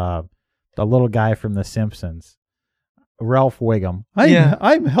is the little guy from The Simpsons, Ralph Wiggum.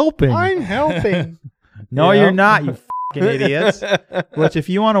 I'm helping. I'm helping. No, Yeah. you're not, you fucking idiots. Which, if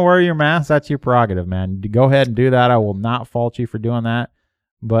you want to wear your mask, that's your prerogative, man. Go ahead and do that. I will not fault you for doing that.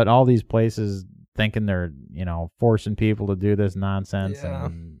 But all these places thinking they're, forcing people to do this nonsense, Yeah.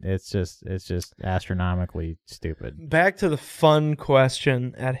 and it's just astronomically stupid. Back to the fun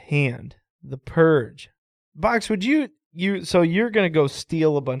question at hand, the purge. Box, would so you're going to go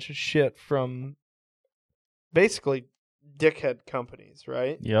steal a bunch of shit from basically dickhead companies,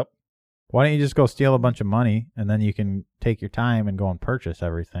 right? Yep. Why don't you just go steal a bunch of money, and then you can take your time and go and purchase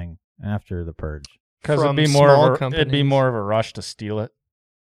everything after the purge? Because it'd From be small more companies. of a rush to steal it.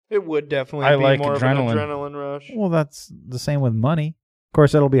 It would definitely I be like more adrenaline. of an adrenaline rush. Well, that's the same with money. Of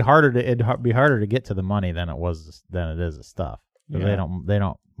course, it'd be harder to get to the money than it is the stuff. Yeah. They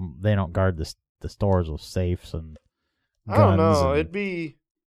don't guard the stores with safes and guns. I don't know. and-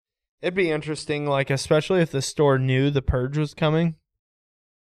 It'd be interesting, like especially if the store knew the purge was coming.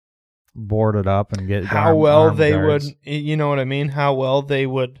 board it up and get How armed- well armed they guards. would, you know what I mean? How well they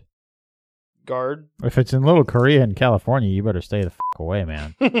would guard. If it's in Little Korea and California, you better stay the fuck away,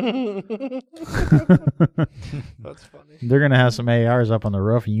 man. That's funny. They're gonna have some ARs up on the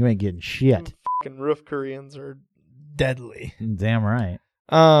roof, and you ain't getting shit. Fucking roof Koreans are deadly. Damn right.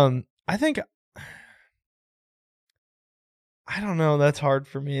 I think, I don't know. That's hard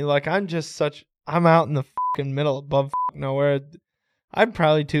for me. Like, I'm out in the fucking middle above nowhere. I'm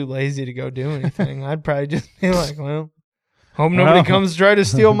probably too lazy to go do anything. I'd probably just be like, well, hope nobody comes try to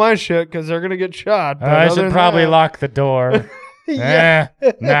steal my shit because they're going to get shot. But I should probably lock the door. Yeah.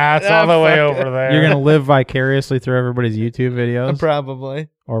 Nah, it's all the way over there. You're going to live vicariously through everybody's YouTube videos? Probably.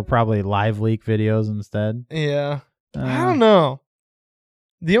 Or probably live leak videos instead? Yeah. I don't know.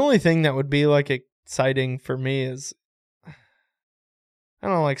 The only thing that would be like exciting for me is, I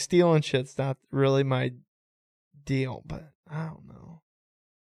don't know, like stealing shit's not really my deal, but I don't know.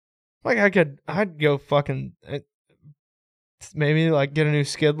 Like I'd go fucking maybe like get a new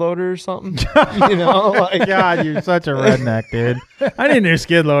skid loader or something. You know, like God, you're such a redneck, dude. I need a new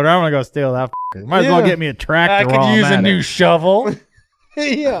skid loader. I'm gonna go steal that. Might as well get me a tractor. I could use a new shovel.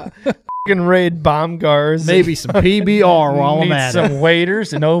 Yeah. Fucking raid bomb cars. Maybe some PBR while I'm at some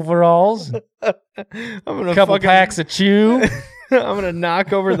waders and overalls. I'm gonna couple packs of chew. I'm gonna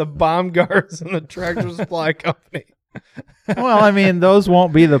knock over the bomb guards in the Tractor Supply Company. Well, I mean, those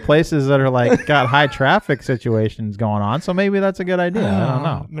won't be the places that are like got high traffic situations going on. So maybe that's a good idea. I don't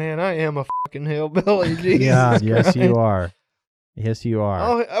know. Man, I am a fucking hillbilly. Jesus Yeah, yes, Christ. you are. Yes, you are.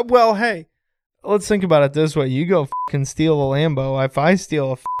 Oh well, hey, let's think about it this way: you go fucking steal a Lambo. If I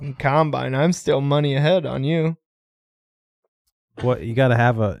steal a fucking combine, I'm still money ahead on you. What you got to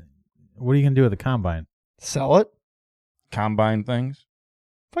have a? What are you gonna do with the combine? Sell it. Combine things.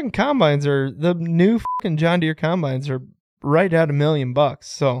 Fucking combines are the new fucking John Deere combines are right at $1 million.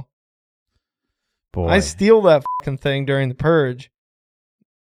 So Boy, I steal that fucking thing during the purge.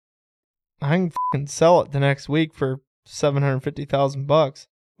 I can fucking sell it the next week for $750,000.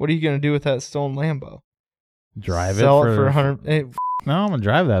 What are you gonna do with that stolen Lambo? drive Sell it it for 100. Hey, No, I'm gonna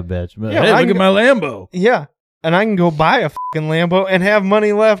drive that bitch. But Yeah, hey, I look can at my Lambo. yeah, and I can go buy a fucking Lambo and have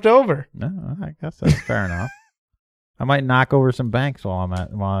money left over. No, I guess that's fair enough. I might knock over some banks while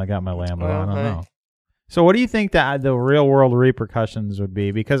I got my Lambo. Well, I don't hey. know. So, what do you think that the real world repercussions would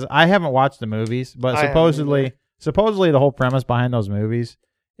be? Because I haven't watched the movies, but I haven't either. supposedly the whole premise behind those movies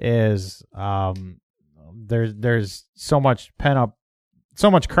is there's so much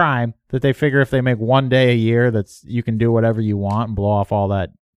so much crime that they figure if they make one day a year that's you can do whatever you want and blow off all that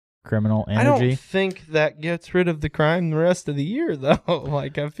criminal energy. I don't think that gets rid of the crime the rest of the year, though.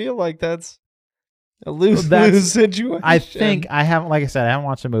 Like, I feel like that's a lose-lose situation. I think I haven't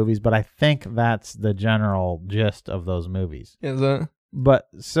watched the movies, but I think that's the general gist of those movies. Is it? But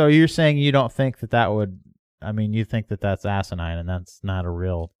so you're saying you don't think that would? I mean, you think that that's asinine and that's not a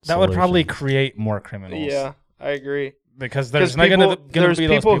real. That would probably solution. create more criminals. Yeah, I agree. Because there's not people, going to be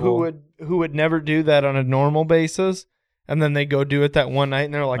those people who would never do that on a normal basis, and then they go do it that one night,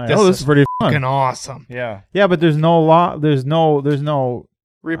 and they're like, this is pretty fun. fucking awesome. Yeah. Yeah, but there's no law. There's no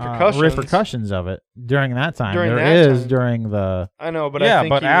Repercussions. of it during that time. During There that is time. during the. I know, but yeah, I think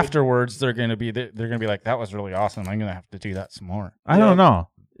but you would- afterwards they're going to be like, that was really awesome. I'm going to have to do that some more. I don't know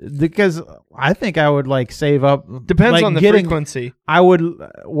because I think I would like save up. depends like, on the getting, frequency.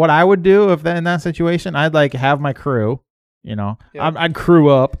 What I would do if in that situation, I'd like have my crew. You know, Yeah. I'd crew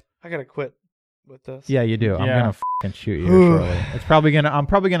up. I gotta quit with this. Yeah, you do. I'm Yeah. gonna fucking shoot you here shortly. I'm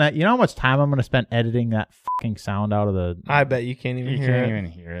probably gonna. You know how much time I'm gonna spend editing that fucking sound out of the. I bet you can't even You hear can't it. even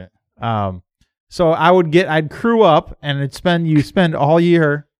hear it. So I'd crew up and you spend all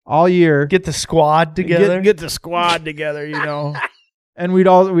year. Get the squad together. Get the squad together. You know, and we'd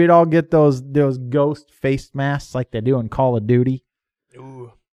all get those ghost face masks like they do in Call of Duty.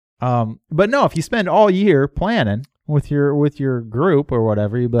 Ooh. But no, if you spend all year planning with your group or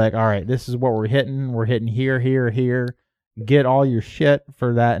whatever, you'd be like, all right, this is what we're hitting. We're hitting here. Get all your shit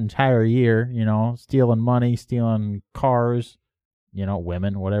for that entire year. You know, stealing money, stealing cars, you know,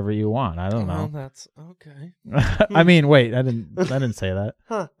 women, whatever you want. I don't Well, know. that's okay. I mean, wait, I didn't say that.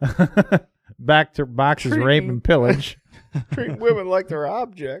 Huh. Back to boxes, rape, and pillage. Treat women like they're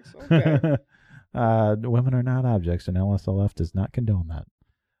objects. Okay. Women are not objects, and LSLF does not condone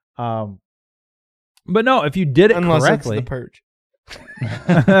that. But no, if you did it Unless correctly, it's the purge.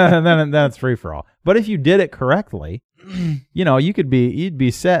 then it's free for all. But if you did it correctly, you know, you'd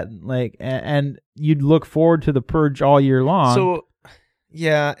be set like, and you'd look forward to the purge all year long. So,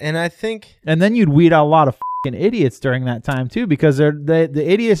 yeah, and I think and then you'd weed out a lot of fucking idiots during that time too, because the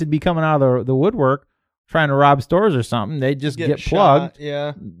idiots would be coming out of the woodwork trying to rob stores or something. They'd just get plugged, shot,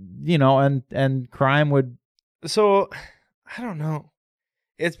 yeah. you know, and crime would. So, I don't know.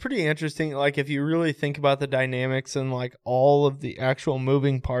 It's pretty interesting. Like, if you really think about the dynamics and like all of the actual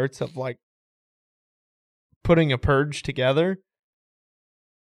moving parts of like putting a purge together,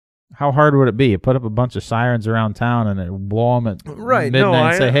 How hard would it be? You put up a bunch of sirens around town and it blow them at Right, midnight no,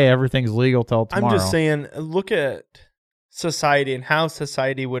 and say, hey, everything's legal till tomorrow. I'm just saying, look at society and how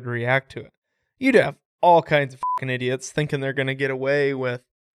society would react to it. You'd have all kinds of fucking idiots thinking they're going to get away with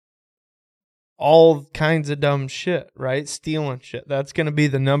all kinds of dumb shit, right? Stealing shit. That's going to be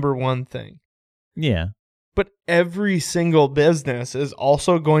the number one thing. Yeah. But every single business is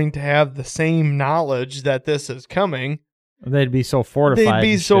also going to have the same knowledge that this is coming. They'd be so fortified. They'd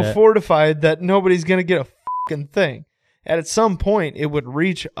be and so shit. fortified that nobody's going to get a fucking thing. And at some point, it would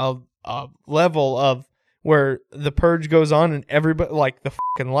reach a level of where the purge goes on and everybody, like the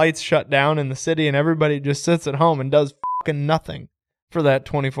fucking lights shut down in the city and everybody just sits at home and does fucking nothing for that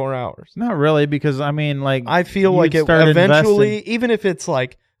 24 hours. Not really, because, I mean, like... I feel you like would it start eventually, investing- even if it's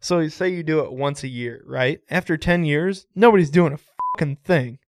like, so say you do it once a year, right? After 10 years, nobody's doing a fucking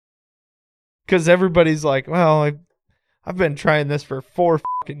thing. Because everybody's like, well, I've been trying this for 4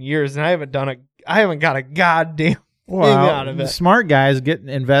 fucking years and I haven't got a goddamn thing out of it. Smart guys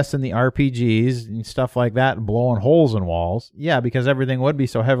invest in the RPGs and stuff like that and blowing holes in walls. Yeah, because everything would be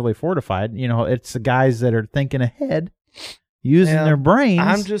so heavily fortified. You know, it's the guys that are thinking ahead, using Yeah, their brains.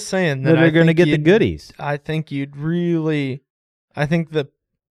 I'm just saying that I are going to think get the you'd- goodies. I think you'd really, I think that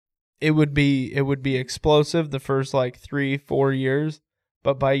it would be explosive the first like 3-4 years,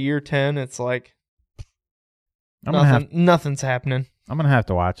 but by year 10, it's like nothing's happening. I'm gonna have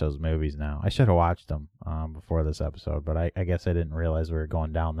to watch those movies now. I should have watched them before this episode, but I guess I didn't realize we were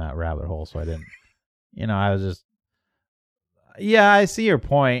going down that rabbit hole, so I didn't. You know, I was just. Yeah, I see your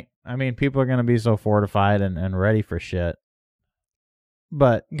point. I mean, people are gonna be so fortified and ready for shit.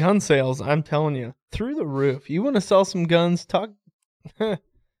 But Gun sales, I'm telling you, through the roof. You want to sell some guns?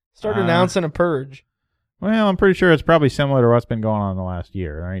 Start announcing a purge. well, I'm pretty sure it's probably similar to what's been going on in the last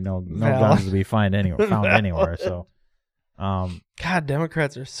year. There ain't no Valid. guns to be found anywhere. So, God,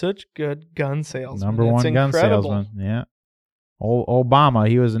 Democrats are such good gun salesmen. number It's one gun incredible. salesman. Yeah. Old Obama,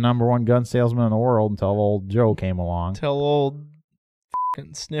 he was the number one gun salesman in the world until old Joe came along. Tell old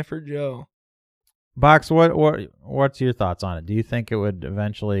fucking Sniffer Joe. Box, what's your thoughts on it? Do you think it would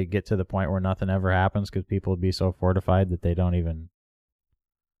eventually get to the point where nothing ever happens because people would be so fortified that they don't even?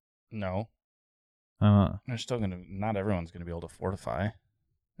 No. Uh, They're still not everyone's gonna be able to fortify.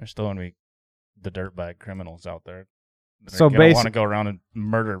 There's still gonna be the dirtbag criminals out there. So They want to go around and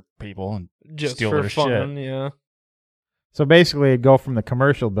murder people and Just steal for their fun, shit. yeah. so basically, it'd go from the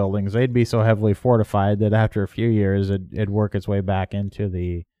commercial buildings. They'd be so heavily fortified that after a few years, it'd work its way back into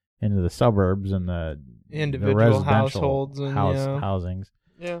the suburbs and the Individual residential households and housings.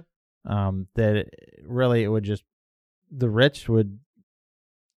 yeah. That it would just the rich would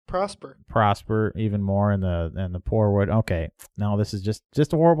prosper even more, and the poor would. Okay, now this is just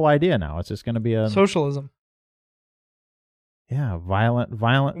a horrible idea. Now it's just going to be a Socialism.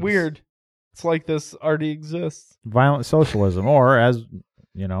 violent Weird. It's like this already exists. violent socialism, or as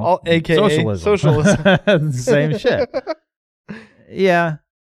you know, AKA socialism. Same shit. Yeah.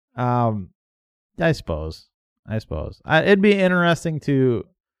 I suppose. It'd be interesting to.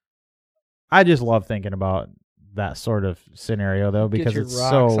 I just love thinking about that sort of scenario though, because Get your it's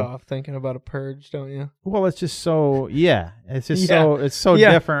rocks so off thinking about a purge, don't you? well. It's just so It's just Yeah. it's so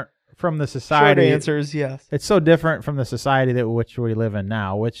Yeah. different from the Short society. answer is yes. It's so different from the society that which we live in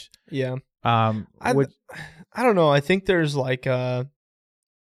now. Which Yeah. I don't know. I think there's like a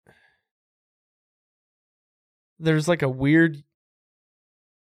weird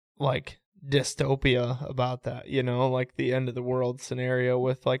like dystopia about that, you know, like the end of the world scenario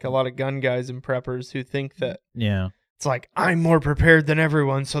with like a lot of gun guys and preppers who think that yeah. it's like, I'm more prepared than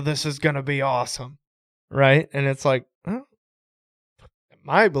everyone, so this is going to be awesome. Right? And it's like,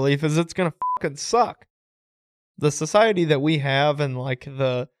 my belief is it's going to fucking suck. The society that we have and like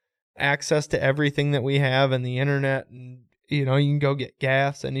the access to everything that we have and the internet, and you know, you can go get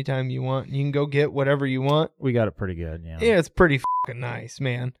gas anytime you want. You can go get whatever you want. We got it pretty good. Yeah. Yeah, it's pretty fucking nice,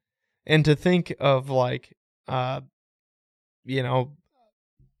 man. And to think of like, you know,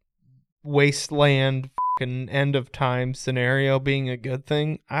 wasteland fucking end of time scenario being a good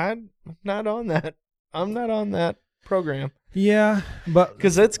thing, I'm not on that. I'm not on that program Yeah, but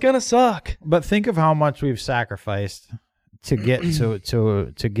because it's gonna suck. But think of how much we've sacrificed to get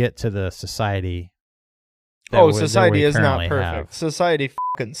to get to the society. that Society we is not currently perfect. have. Society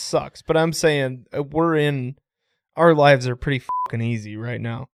fucking sucks. But I'm saying our lives are pretty fucking easy right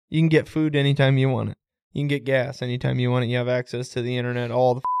now. You can get food anytime you want it. You can get gas anytime you want it. You have access to the internet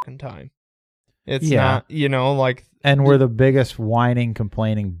all the fucking time. It's not, you know, like. And we're the biggest whining,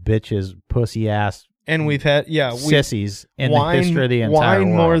 complaining bitches, pussy ass. And we've had, sissies in the history of the entire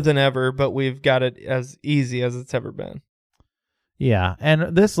world. more than ever, but we've got it as easy as it's ever been. Yeah,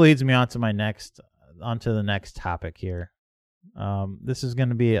 and this leads me onto the next topic here. This is going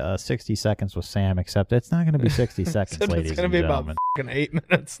to be a 60 seconds with Sam, except it's not going to be 60 seconds, ladies and gentlemen. It's going to be about fucking 8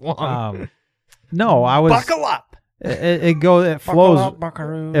 minutes long. No, I was buckle up. It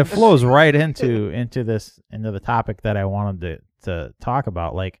flows right into the topic that I wanted to talk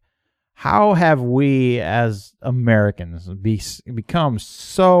about. Like, how have we as Americans become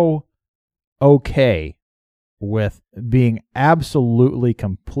so okay with being absolutely,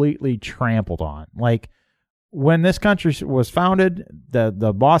 completely trampled on? Like, when this country was founded,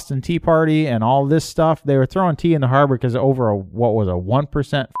 the Boston Tea Party and all this stuff, they were throwing tea in the harbor because over what was a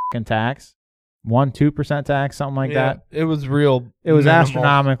 1% fucking tax, 2% tax, something like that. It was real. It was minimal.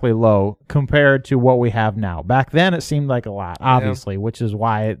 astronomically low compared to what we have now. Back then, it seemed like a lot, obviously, which is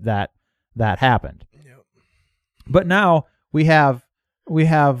why that happened. Yep. But now we have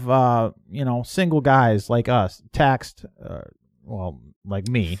single guys like us taxed, like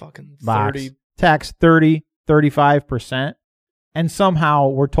me, fucking 30, taxed 35%, and somehow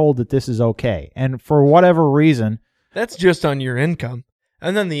we're told that this is okay. And for whatever reason, that's just on your income.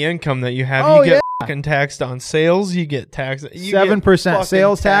 And then the income that you have, you get fucking taxed on sales. You get taxed 7%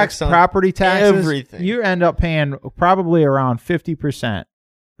 sales tax, property taxes. Everything. You end up paying probably around 50%,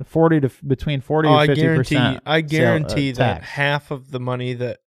 between 40 to 50%. I guarantee that tax. half of the money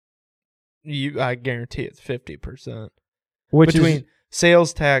that I guarantee it's 50%. Which between is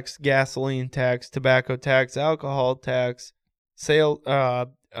sales tax, gasoline tax, tobacco tax, alcohol tax,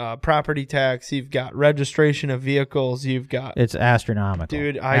 property tax, you've got registration of vehicles, you've got it's astronomical,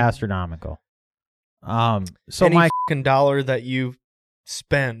 dude. Astronomical. So any my fucking dollar that you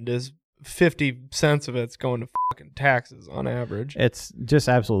spend is 50 cents of it's going to fucking taxes on average. It's just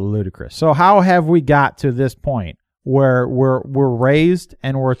absolutely ludicrous. So how have we got to this point where we're raised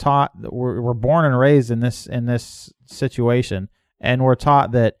and we're taught, we're born and raised in this situation, and we're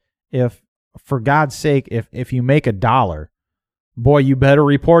taught that if, for God's sake, if you make $1, boy, you better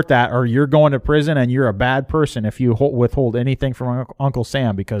report that, or you're going to prison, and you're a bad person if you withhold anything from Uncle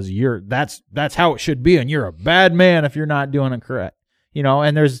Sam, because that's how it should be, and you're a bad man if you're not doing it correct.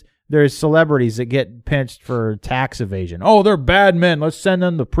 And there's celebrities that get pinched for tax evasion. Oh, they're bad men. Let's send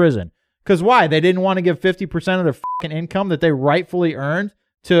them to prison. Because why? They didn't want to give 50% of their fucking income that they rightfully earned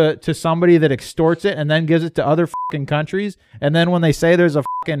to somebody that extorts it and then gives it to other fucking countries. And then when they say there's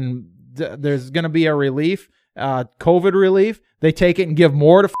going to be a relief, COVID relief, they take it and give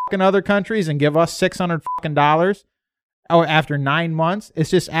more to fucking other countries and give us $600 fucking dollars. Oh, after 9 months, it's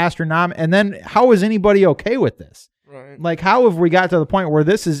just astronomical. And then how is anybody okay with this? Right. Like, how have we got to the point where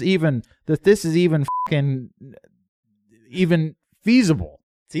this is even fucking even feasible?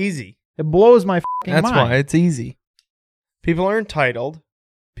 It's easy. It blows my fucking mind. That's why it's easy. People are entitled.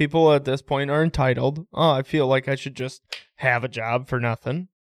 People at this point are entitled. Oh, I feel like I should just have a job for nothing.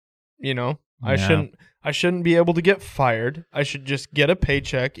 I shouldn't be able to get fired. I should just get a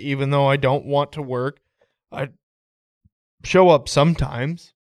paycheck even though I don't want to work. I show up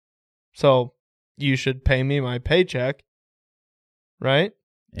sometimes. So you should pay me my paycheck. Right?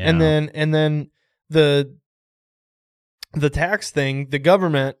 Yeah. And then the tax thing, the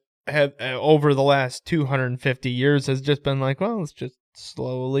government have over the last 250 years has just been like, well, let's just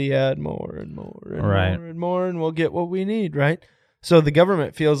slowly add more and more and more and more, and we'll get what we need, right? So the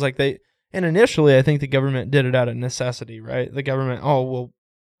government feels like and initially I think the government did it out of necessity, right? The government,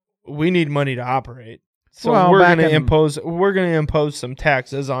 we need money to operate. So we're going to impose some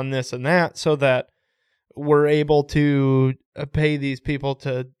taxes on this and that so that we're able to pay these people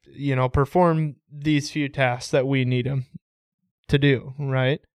to, perform these few tasks that we need them to do,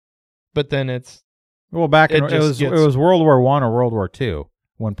 right? But then it was World War I or World War II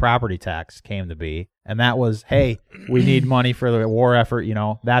when property tax came to be, and that was, hey, we need money for the war effort.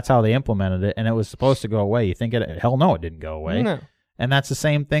 That's how they implemented it, and it was supposed to go away. You think it? Hell no, it didn't go away. No. And that's the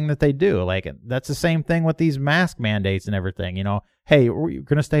same thing that they do. Like, that's the same thing with these mask mandates and everything. Hey, we're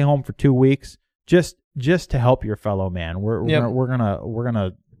gonna stay home for 2 weeks just to help your fellow man. We're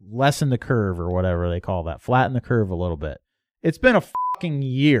gonna lessen the curve, or whatever they call that, flatten the curve a little bit. It's been a fucking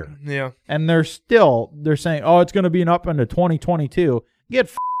year. Yeah. And they're saying, oh, it's going to be up into 2022. Get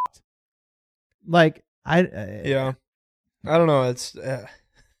fucked. Like, I don't know. It's,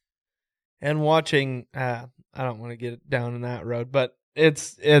 and watching, I don't want to get down in that road, but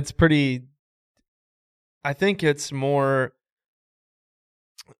it's pretty, I think it's more,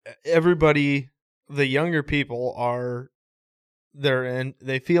 everybody, the younger people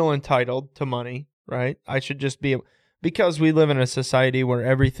they feel entitled to money, right? I should just be, because we live in a society where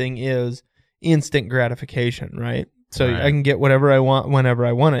everything is instant gratification, right? So I can get whatever I want whenever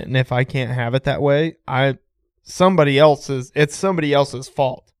I want it. And if I can't have it that way, I somebody else's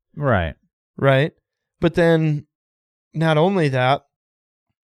fault. Right. Right? But then not only that,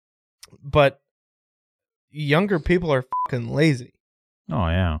 but younger people are fucking lazy. Oh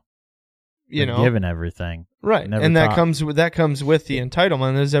yeah. You They're know, given everything. right? Never And that taught. comes with the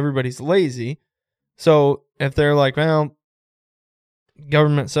entitlement is everybody's lazy. So if they're like, well,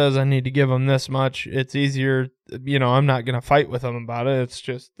 government says I need to give them this much, it's easier. You know, I'm not gonna fight with them about it. It's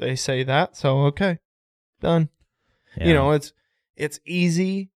just they say that, so okay, done. Yeah. You know, it's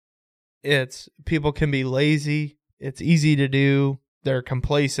easy. It's people can be lazy. It's easy to do. They're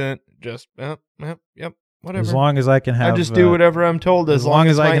complacent. Just yep, whatever. As long as I can have, I just do whatever I'm told. As long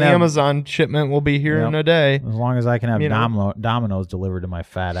as I my can have- Amazon shipment will be here in a day. As long as I can have You know? Domino's delivered to my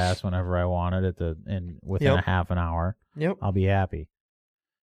fat ass whenever I want it within Yep. a half an hour, Yep, I'll be happy.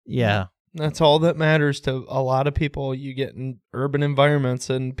 Yeah. that's all that matters to a lot of people. You get in urban environments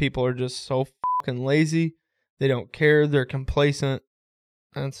and people are just so fucking lazy. They don't care. They're complacent.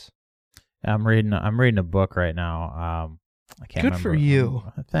 That's I'm reading a book right now. I can't Good remember. for you.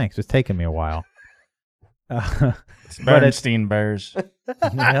 Thanks. It's taking me a while. But it's Bernstein Bears.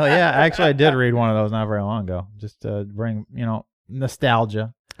 hell yeah. Actually, I did read one of those not very long ago. Just to bring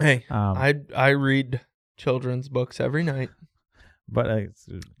nostalgia. hey. I I read children's books every night. but it's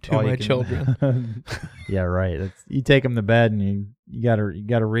To all you my can- children. Yeah, right. You take them to bed and you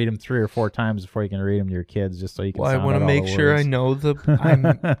gotta read them 3 or 4 times before you can read them to your kids, just so you can. Well, I want to make sure I know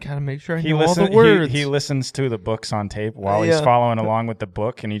gotta make sure I know all the He words. listens to the books on tape while Yeah. he's following along with the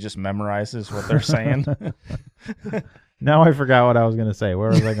book, and he just memorizes what they're saying. Now I forgot what I was gonna say. Where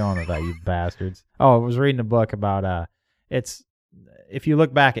was I going with that, you bastards? Oh, I was reading a book about it's if you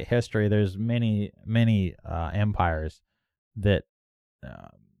look back at history, there's many empires that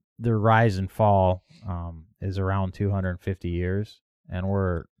their rise and fall is around 250 years, and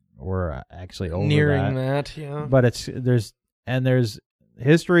we're actually over Nearing that. that, yeah. But there's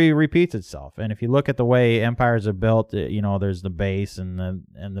history repeats itself, and if you look at the way empires are built, there's the base and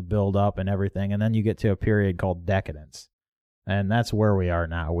the build up and everything, and then you get to a period called decadence, and that's where we are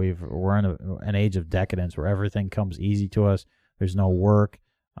now. We're in an age of decadence where everything comes easy to us. There's no work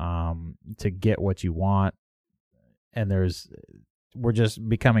to get what you want, and we're just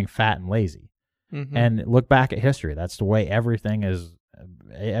becoming fat and lazy. Mhm. And look back at history. That's the way everything is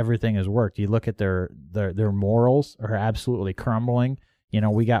worked. You look at their morals are absolutely crumbling.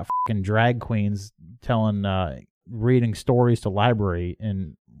 We got fucking drag queens reading stories to library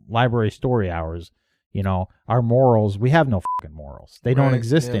story hours. Our morals, we have no fucking morals. They don't Right,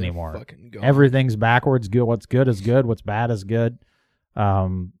 exist yeah, they're anymore. fucking gone. Everything's backwards. Good. What's good is good. What's bad is good.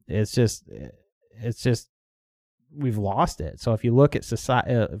 It's just we've lost it. So if you look at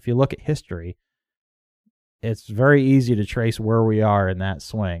society, if you look at history, it's very easy to trace where we are in that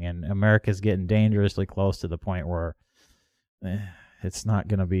swing, and America's getting dangerously close to the point where it's not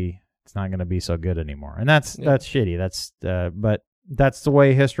gonna be so good anymore, and that's shitty. But that's the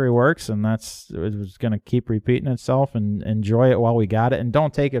way history works, and it's gonna keep repeating itself. And enjoy it while we got it, and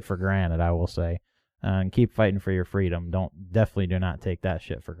don't take it for granted. I will say, and keep fighting for your freedom. Definitely do not take that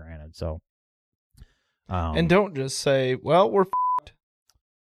shit for granted. So, and don't just say, "Well, we're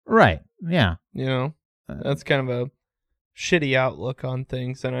right, yeah." That's kind of a shitty outlook on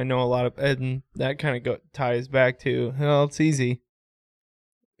things, and I know a lot of, and that kind of ties back to, well, it's easy.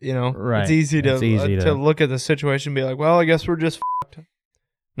 Right. It's easy to It's easy to look at the situation and be like, well, I guess we're just fucked.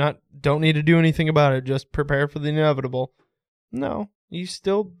 Don't need to do anything about it. Just prepare for the inevitable. No, you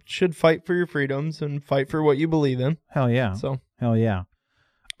still should fight for your freedoms and fight for what you believe in. Hell yeah. So Hell yeah.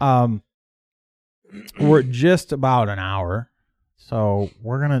 We're just about an hour, so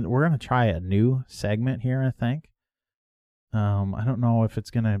we're gonna try a new segment here. I think. I don't know if it's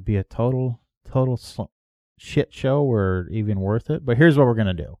gonna be a total shit show or even worth it, but here's what we're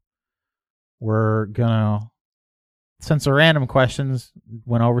gonna do. We're gonna, since the random questions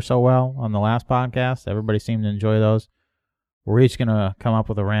went over so well on the last podcast, everybody seemed to enjoy those. We're each gonna come up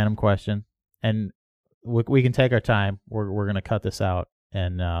with a random question, and we can take our time. We're gonna cut this out.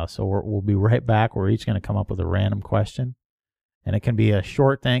 And so we'll be right back. We're each going to come up with a random question. And it can be a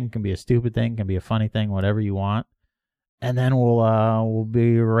short thing, can be a stupid thing, can be a funny thing, whatever you want. And then we'll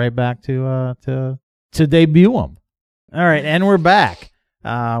be right back to debut them. All right, and we're back.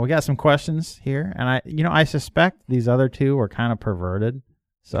 We got some questions here, and I suspect these other two are kind of perverted.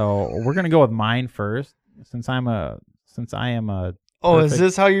 So we're going to go with mine first, since I am a is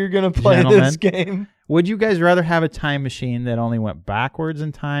this how you're going to play this game? Would you guys rather have a time machine that only went backwards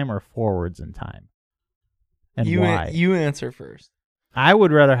in time or forwards in time? And why? You answer first. I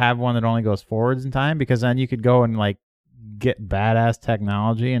would rather have one that only goes forwards in time, because then you could go and get badass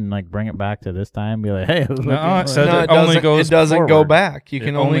technology and like bring it back to this time? And be like, hey, look No, at- it said No, it it only doesn't. goes It doesn't go forward. back. You It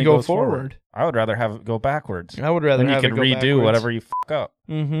can only go goes forward. I would rather have it go backwards. I would rather Then you have can it go redo backwards. whatever you fuck up.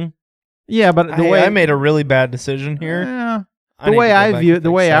 Mm-hmm. yeah, but the way I made a really bad decision here. Yeah. I The need way to go I back view and the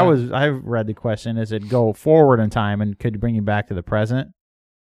fix way that. I've read the question is it go forward in time and could bring you back to the present.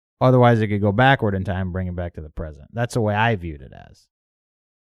 Otherwise, it could go backward in time and bring it back to the present. That's the way I viewed it as.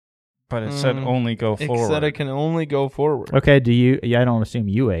 But it said only go It forward. said it can only go forward. Okay, do you? Yeah, I don't assume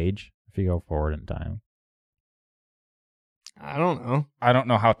you age if you go forward in time. I don't know. I don't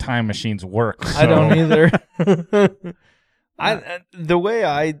know how time machines work. I don't so- either. The way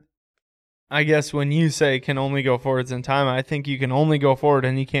I guess when you say can only go forwards in time, I think you can only go forward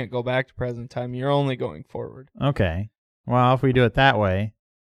and you can't go back to present time. You're only going forward. Okay. Well, if we do it that way,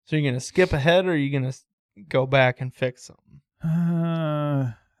 So you're gonna skip ahead, or are you gonna go back and fix something?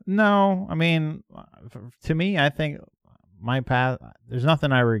 no. I mean, to me, I think my past. There's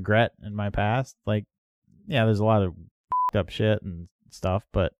nothing I regret in my past. Like, yeah, there's a lot of up shit and stuff,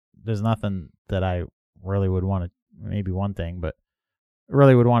 but there's nothing that I really would want to. Maybe one thing, but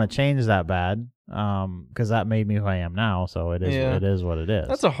really would want to change that bad. Because that made me who I am now. So it is. Yeah. It is what it is.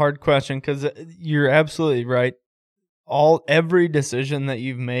 That's a hard question because you're absolutely right. Every decision that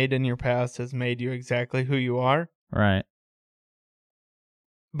you've made in your past has made you exactly who you are. right.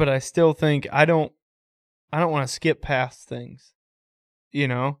 But I still think I don't want to skip past things. You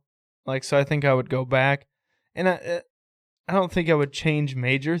know? Like, so I think I would go back, and I don't think I would change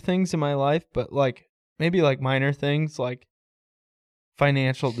major things in my life, but like maybe like minor things like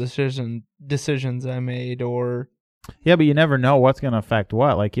financial decisions I made, or Yeah, but you never know what's going to affect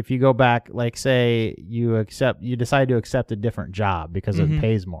what. Like if you go back, like say you decide to accept a different job because Mhm. it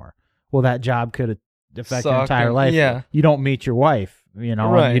pays more. Well, that job could affect your Suck entire and- life. yeah. You don't meet your wife, you know,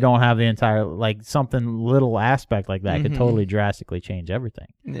 and Right. you don't have the entire, like something little aspect like that could Mhm. totally drastically change everything.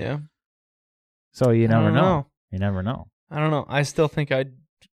 yeah. So you I never don't know. You never know. I don't know. I still think I'd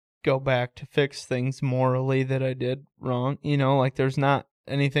go back to fix things morally that I did wrong. You know, like there's not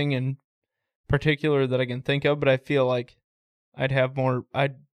anything in particular that I can think of, but I feel like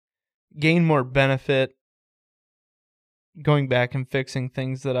I'd gain more benefit going back and fixing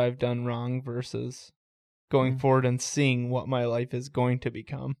things that I've done wrong versus going forward and seeing what my life is going to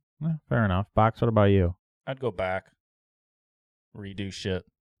become. Yeah, fair enough. Box, what about you? I'd go back, redo shit.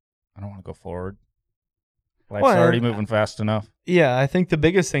 I don't want to go forward. Life's Well, already moving fast enough. Yeah, I think the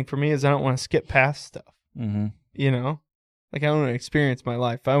biggest thing for me is I don't want to skip past stuff. Mm-hmm. You know, like I want to experience my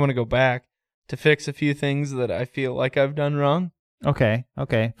life. I want to go back to fix a few things that I feel like I've done wrong. Okay,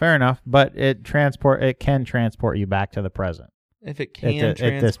 fair enough. But it can transport you back to the present. If it can At this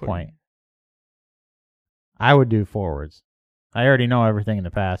transport point. me. I would do forwards. I already know everything in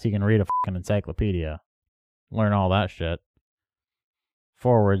the past. You can read a fucking encyclopedia, learn all that shit.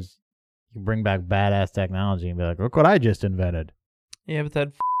 Forwards, you can bring back badass technology and be like, look what I just invented. Yeah, but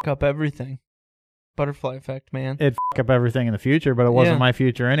that'd up everything. Butterfly effect, man. It'd up everything in the future, but it wasn't Yeah. my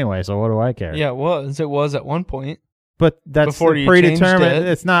future anyway, so what do I care? Yeah, it was. It was at one point. But that's Before you predetermined. changed it.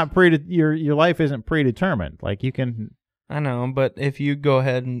 It's not your life isn't predetermined. Like you can I know, but if you go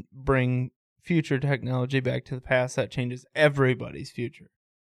ahead and bring future technology back to the past, that changes everybody's future.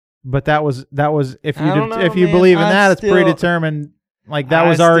 but that was if I don't know, if you man. believe in I that, it's still- predetermined. Like that I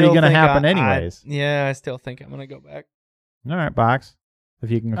was already still going to think happen I anyways. still think I'm going to go back. All right, Box. If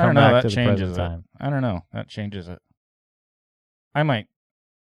you can I come don't know. back That to the changes present it. time. I don't know. That changes it. I might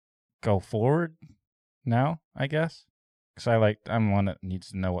go forward now, I guess. Because I'm one that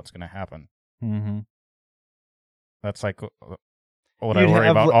needs to know what's going to happen. Mm-hmm. That's like what I worry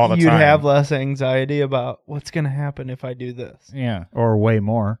about all the You'd time. have less anxiety about what's going to happen if I do this. Yeah. Or way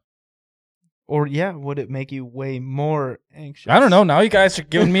more. Or, yeah, would it make you way more anxious? I don't know. Now you guys are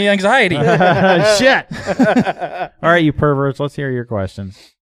giving me anxiety. Shit. All right, you perverts. Let's hear your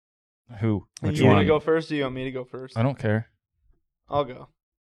questions. Who? Which You want one? to go first or you want me to go first? I don't care. I'll go.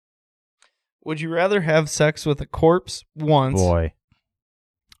 Would you rather have sex with a corpse once Boy.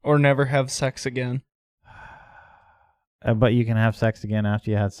 or never have sex again? But you can have sex again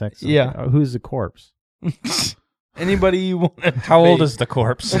after you had sex. Yeah. Who's the corpse? Anybody you want it to How old be. is the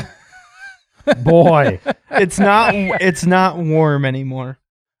corpse? Boy. It's not warm anymore.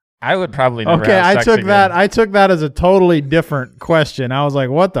 I would probably never Okay, have I sex took again. that. I took that as a totally different question. I was like,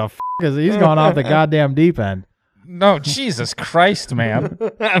 "What the f*** is he's going off the goddamn deep end?" No, Jesus Christ, man.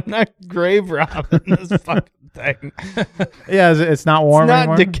 I'm not grave robbing this fucking thing. Yeah, it's not warm It's not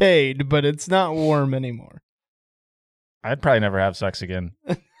anymore. decayed, but it's not warm anymore. I'd probably never have sex again.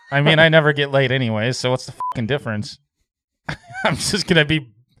 I mean, I never get laid anyways, so what's the fucking difference? I'm just going to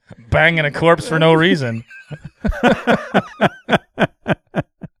be Banging a corpse for no reason.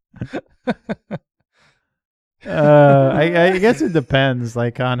 I guess it depends,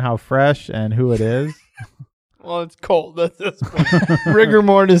 like, on how fresh and who it is. Well, it's cold at this point. Rigor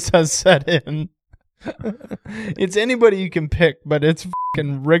mortis has set in. It's anybody you can pick, but it's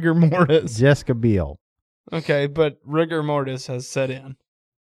fucking rigor mortis. Jessica Biel. Okay, but rigor mortis has set in.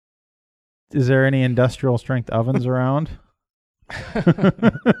 Is there any industrial strength ovens around?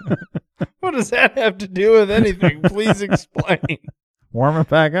 What does that have to do with anything? Please explain. Warm it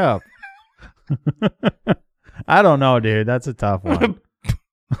back up. I don't know, dude. That's a tough one.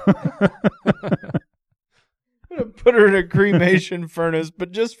 I'm gonna put her in a cremation furnace,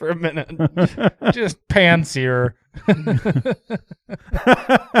 but just for a minute. Just pan sear.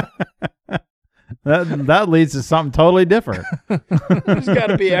 That leads to something totally different. There's got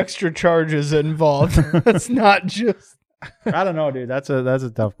to be extra charges involved. That's not just. I don't know, dude. That's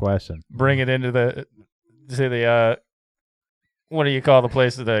a tough question. Bring it into the what do you call the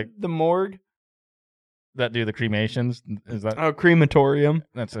place The morgue? that do the cremations? Is that Oh, crematorium.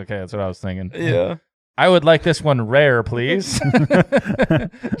 that's okay? That's what I was thinking. Yeah. I would like this one rare, please.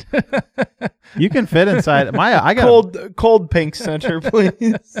 You can fit inside I got cold pink center,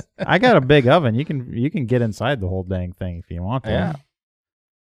 please. I got a big oven. You can get inside the whole dang thing if you want to.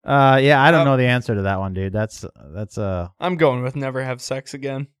 Yeah. Yeah, I don't know the answer to that one, dude. That's I'm going with never have sex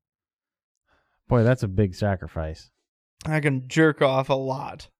again. boy, that's a big sacrifice. I can jerk off a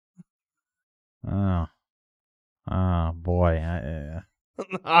lot. Oh boy.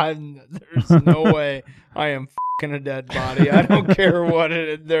 There's no way I am fucking a dead body. I don't care what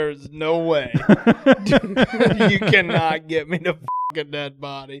it is. There's no way. You cannot get me to fuck a dead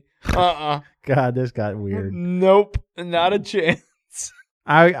body. God, this got weird. Nope. Not a chance.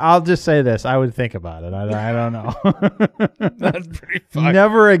 I'll just say this. I would think about it. I don't know. That's pretty fucked.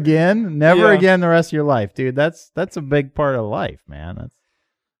 Never again. Never Yeah. again the rest of your life, dude. That's a big part of life, man. That's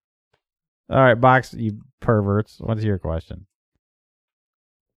all right, Box, you perverts. What's your question?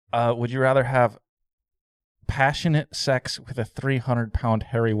 Would you rather have passionate sex with a 300-pound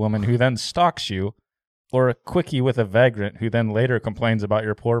hairy woman who then stalks you, or a quickie with a vagrant who then later complains about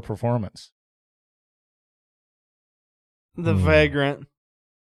your poor performance? The vagrant.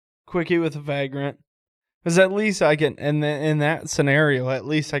 Quickie with a vagrant. Because at least I can, in that scenario, at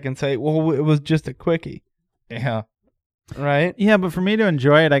least I can say, well, it was just a quickie. Yeah. Right? Yeah, but for me to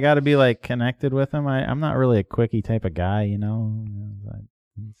enjoy it, I got to be like connected with him. I'm not really a quickie type of guy, you know.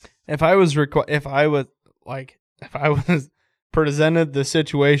 If I was presented the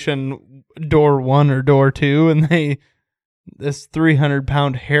situation door 1 or door 2, and this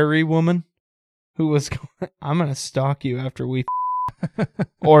 300-pound hairy woman who was I'm gonna stalk you after we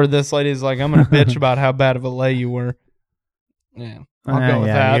or this lady's like, I'm gonna bitch about how bad of a lay you were. Yeah, I'll go with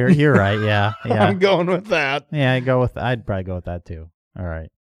that. You're right. Yeah, yeah. I'm going with that. Yeah, I'd probably go with that too. All right,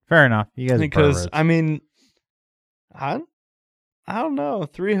 fair enough. You guys Because are perverts. I mean, I don't know,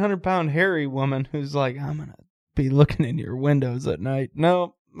 300-pound hairy woman who's like, I'm gonna be looking in your windows at night.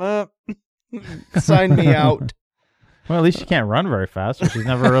 No, sign me out. Well, at least she can't run very fast, so she's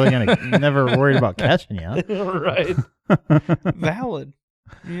never really never worried about catching you. Right. Valid.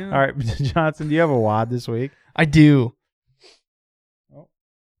 Yeah. All right, Johnson, do you have a wad this week? I do.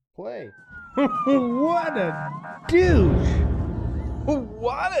 Play. What a douche.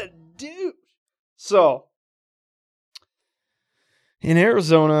 What a douche. So, in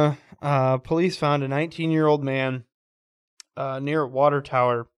Arizona, police found a 19-year-old man near a water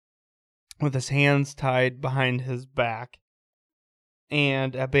tower with his hands tied behind his back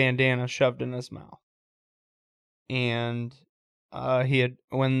and a bandana shoved in his mouth. And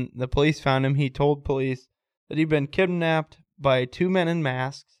when the police found him, he told police that he'd been kidnapped by 2 men in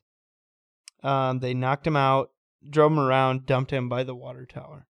masks. They knocked him out, drove him around, dumped him by the water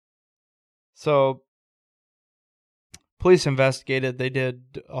tower. So, police investigated. They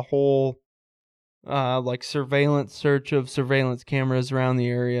did a whole surveillance search of surveillance cameras around the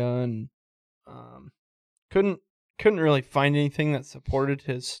area, and couldn't really find anything that supported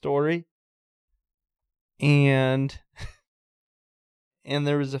his story. And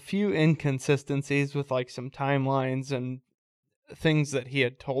there was a few inconsistencies with like some timelines and things that he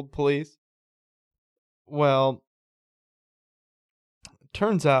had told police. Well,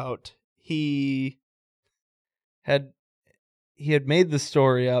 turns out he had made the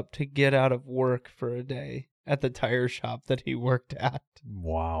story up to get out of work for a day at the tire shop that he worked at.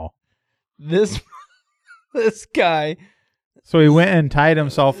 Wow. This guy. So he went and tied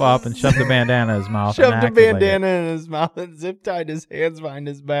himself up and shoved the bandana in his mouth. Shoved a bandana in his mouth and zip tied his hands behind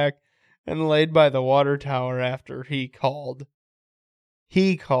his back and laid by the water tower after he called.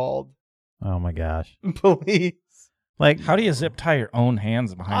 he called Oh my gosh! police. Like, How do you zip tie your own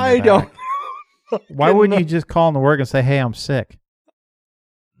hands behind I your don't. back? why wouldn't you just call into work and say, "Hey, I'm sick"?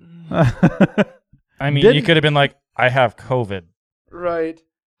 I mean, you Didn't- could have been like, I have COVID. Right.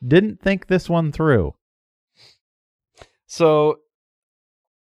 Didn't think this one through. So,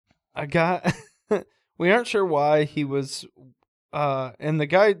 I got. We aren't sure why he was. And the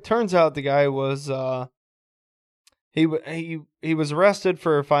guy, turns out the guy was. He was arrested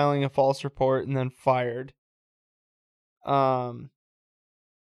for filing a false report and then fired. God,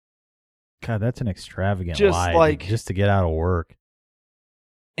 that's an extravagant Just lie, like- just to get out of work.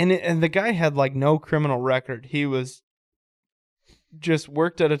 And the guy had like no criminal record. He was just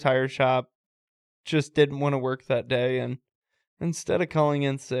worked at a tire shop, just didn't want to work that day, and instead of calling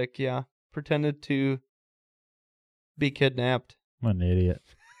in sick, pretended to be kidnapped. What an idiot.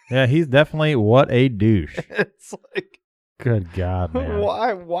 Yeah, he's definitely what a douche. It's like, Good God, man.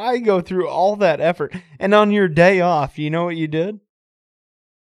 why go through all that effort? And on your day off, you know what you did?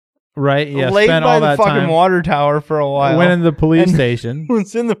 Right? Yeah, Laid spent by all the that fucking time. water tower for a while. Went into the police And- station.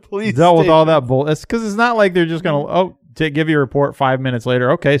 was in the police Dealt with all station. that bull. It's because it's not like they're just gonna give you a report 5 minutes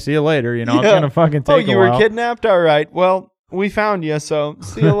later. Okay, see you later. You know, it's Yeah. gonna fucking take you a while. were kidnapped? All right. Well, we found you, so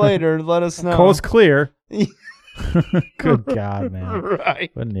see you later. Let us know. Coast clear. Good God, man. Right.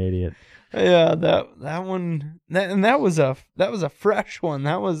 What an idiot. Yeah, that one, that was a fresh one.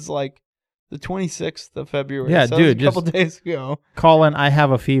 That was like the 26th of February. Yeah, so that was dude, a couple days ago. Call in, I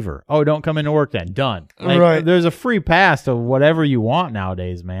have a fever. Oh, don't come into work then. Done. Like, Right. There's a free pass to whatever you want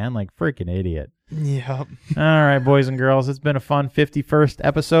nowadays, man. Like, freaking idiot. Yep. All right, boys and girls, it's been a fun 51st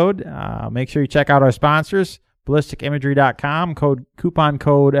episode. Make sure you check out our sponsors, ballisticimagery.com, coupon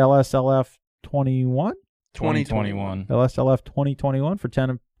code LSLF21, 2021. LSLF 2021 for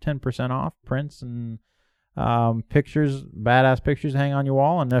 10% off prints and pictures, badass pictures to hang on your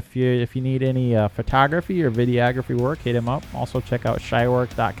wall. And if you need any photography or videography work, hit him up. Also check out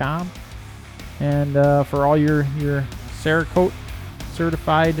shyworks.com. And for all your Cerakote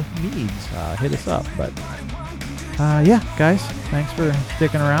certified needs, hit us up. But yeah, guys, thanks for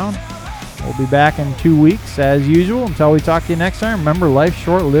sticking around. We'll be back in 2 weeks as usual. Until we talk to you next time, remember, life's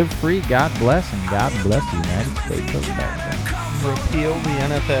short, live free, God bless, and God bless the United States of America. Repeal the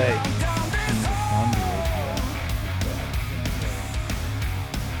NFA.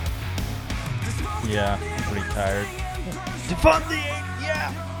 Yeah, I'm pretty tired. Defund the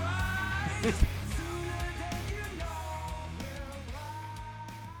yeah.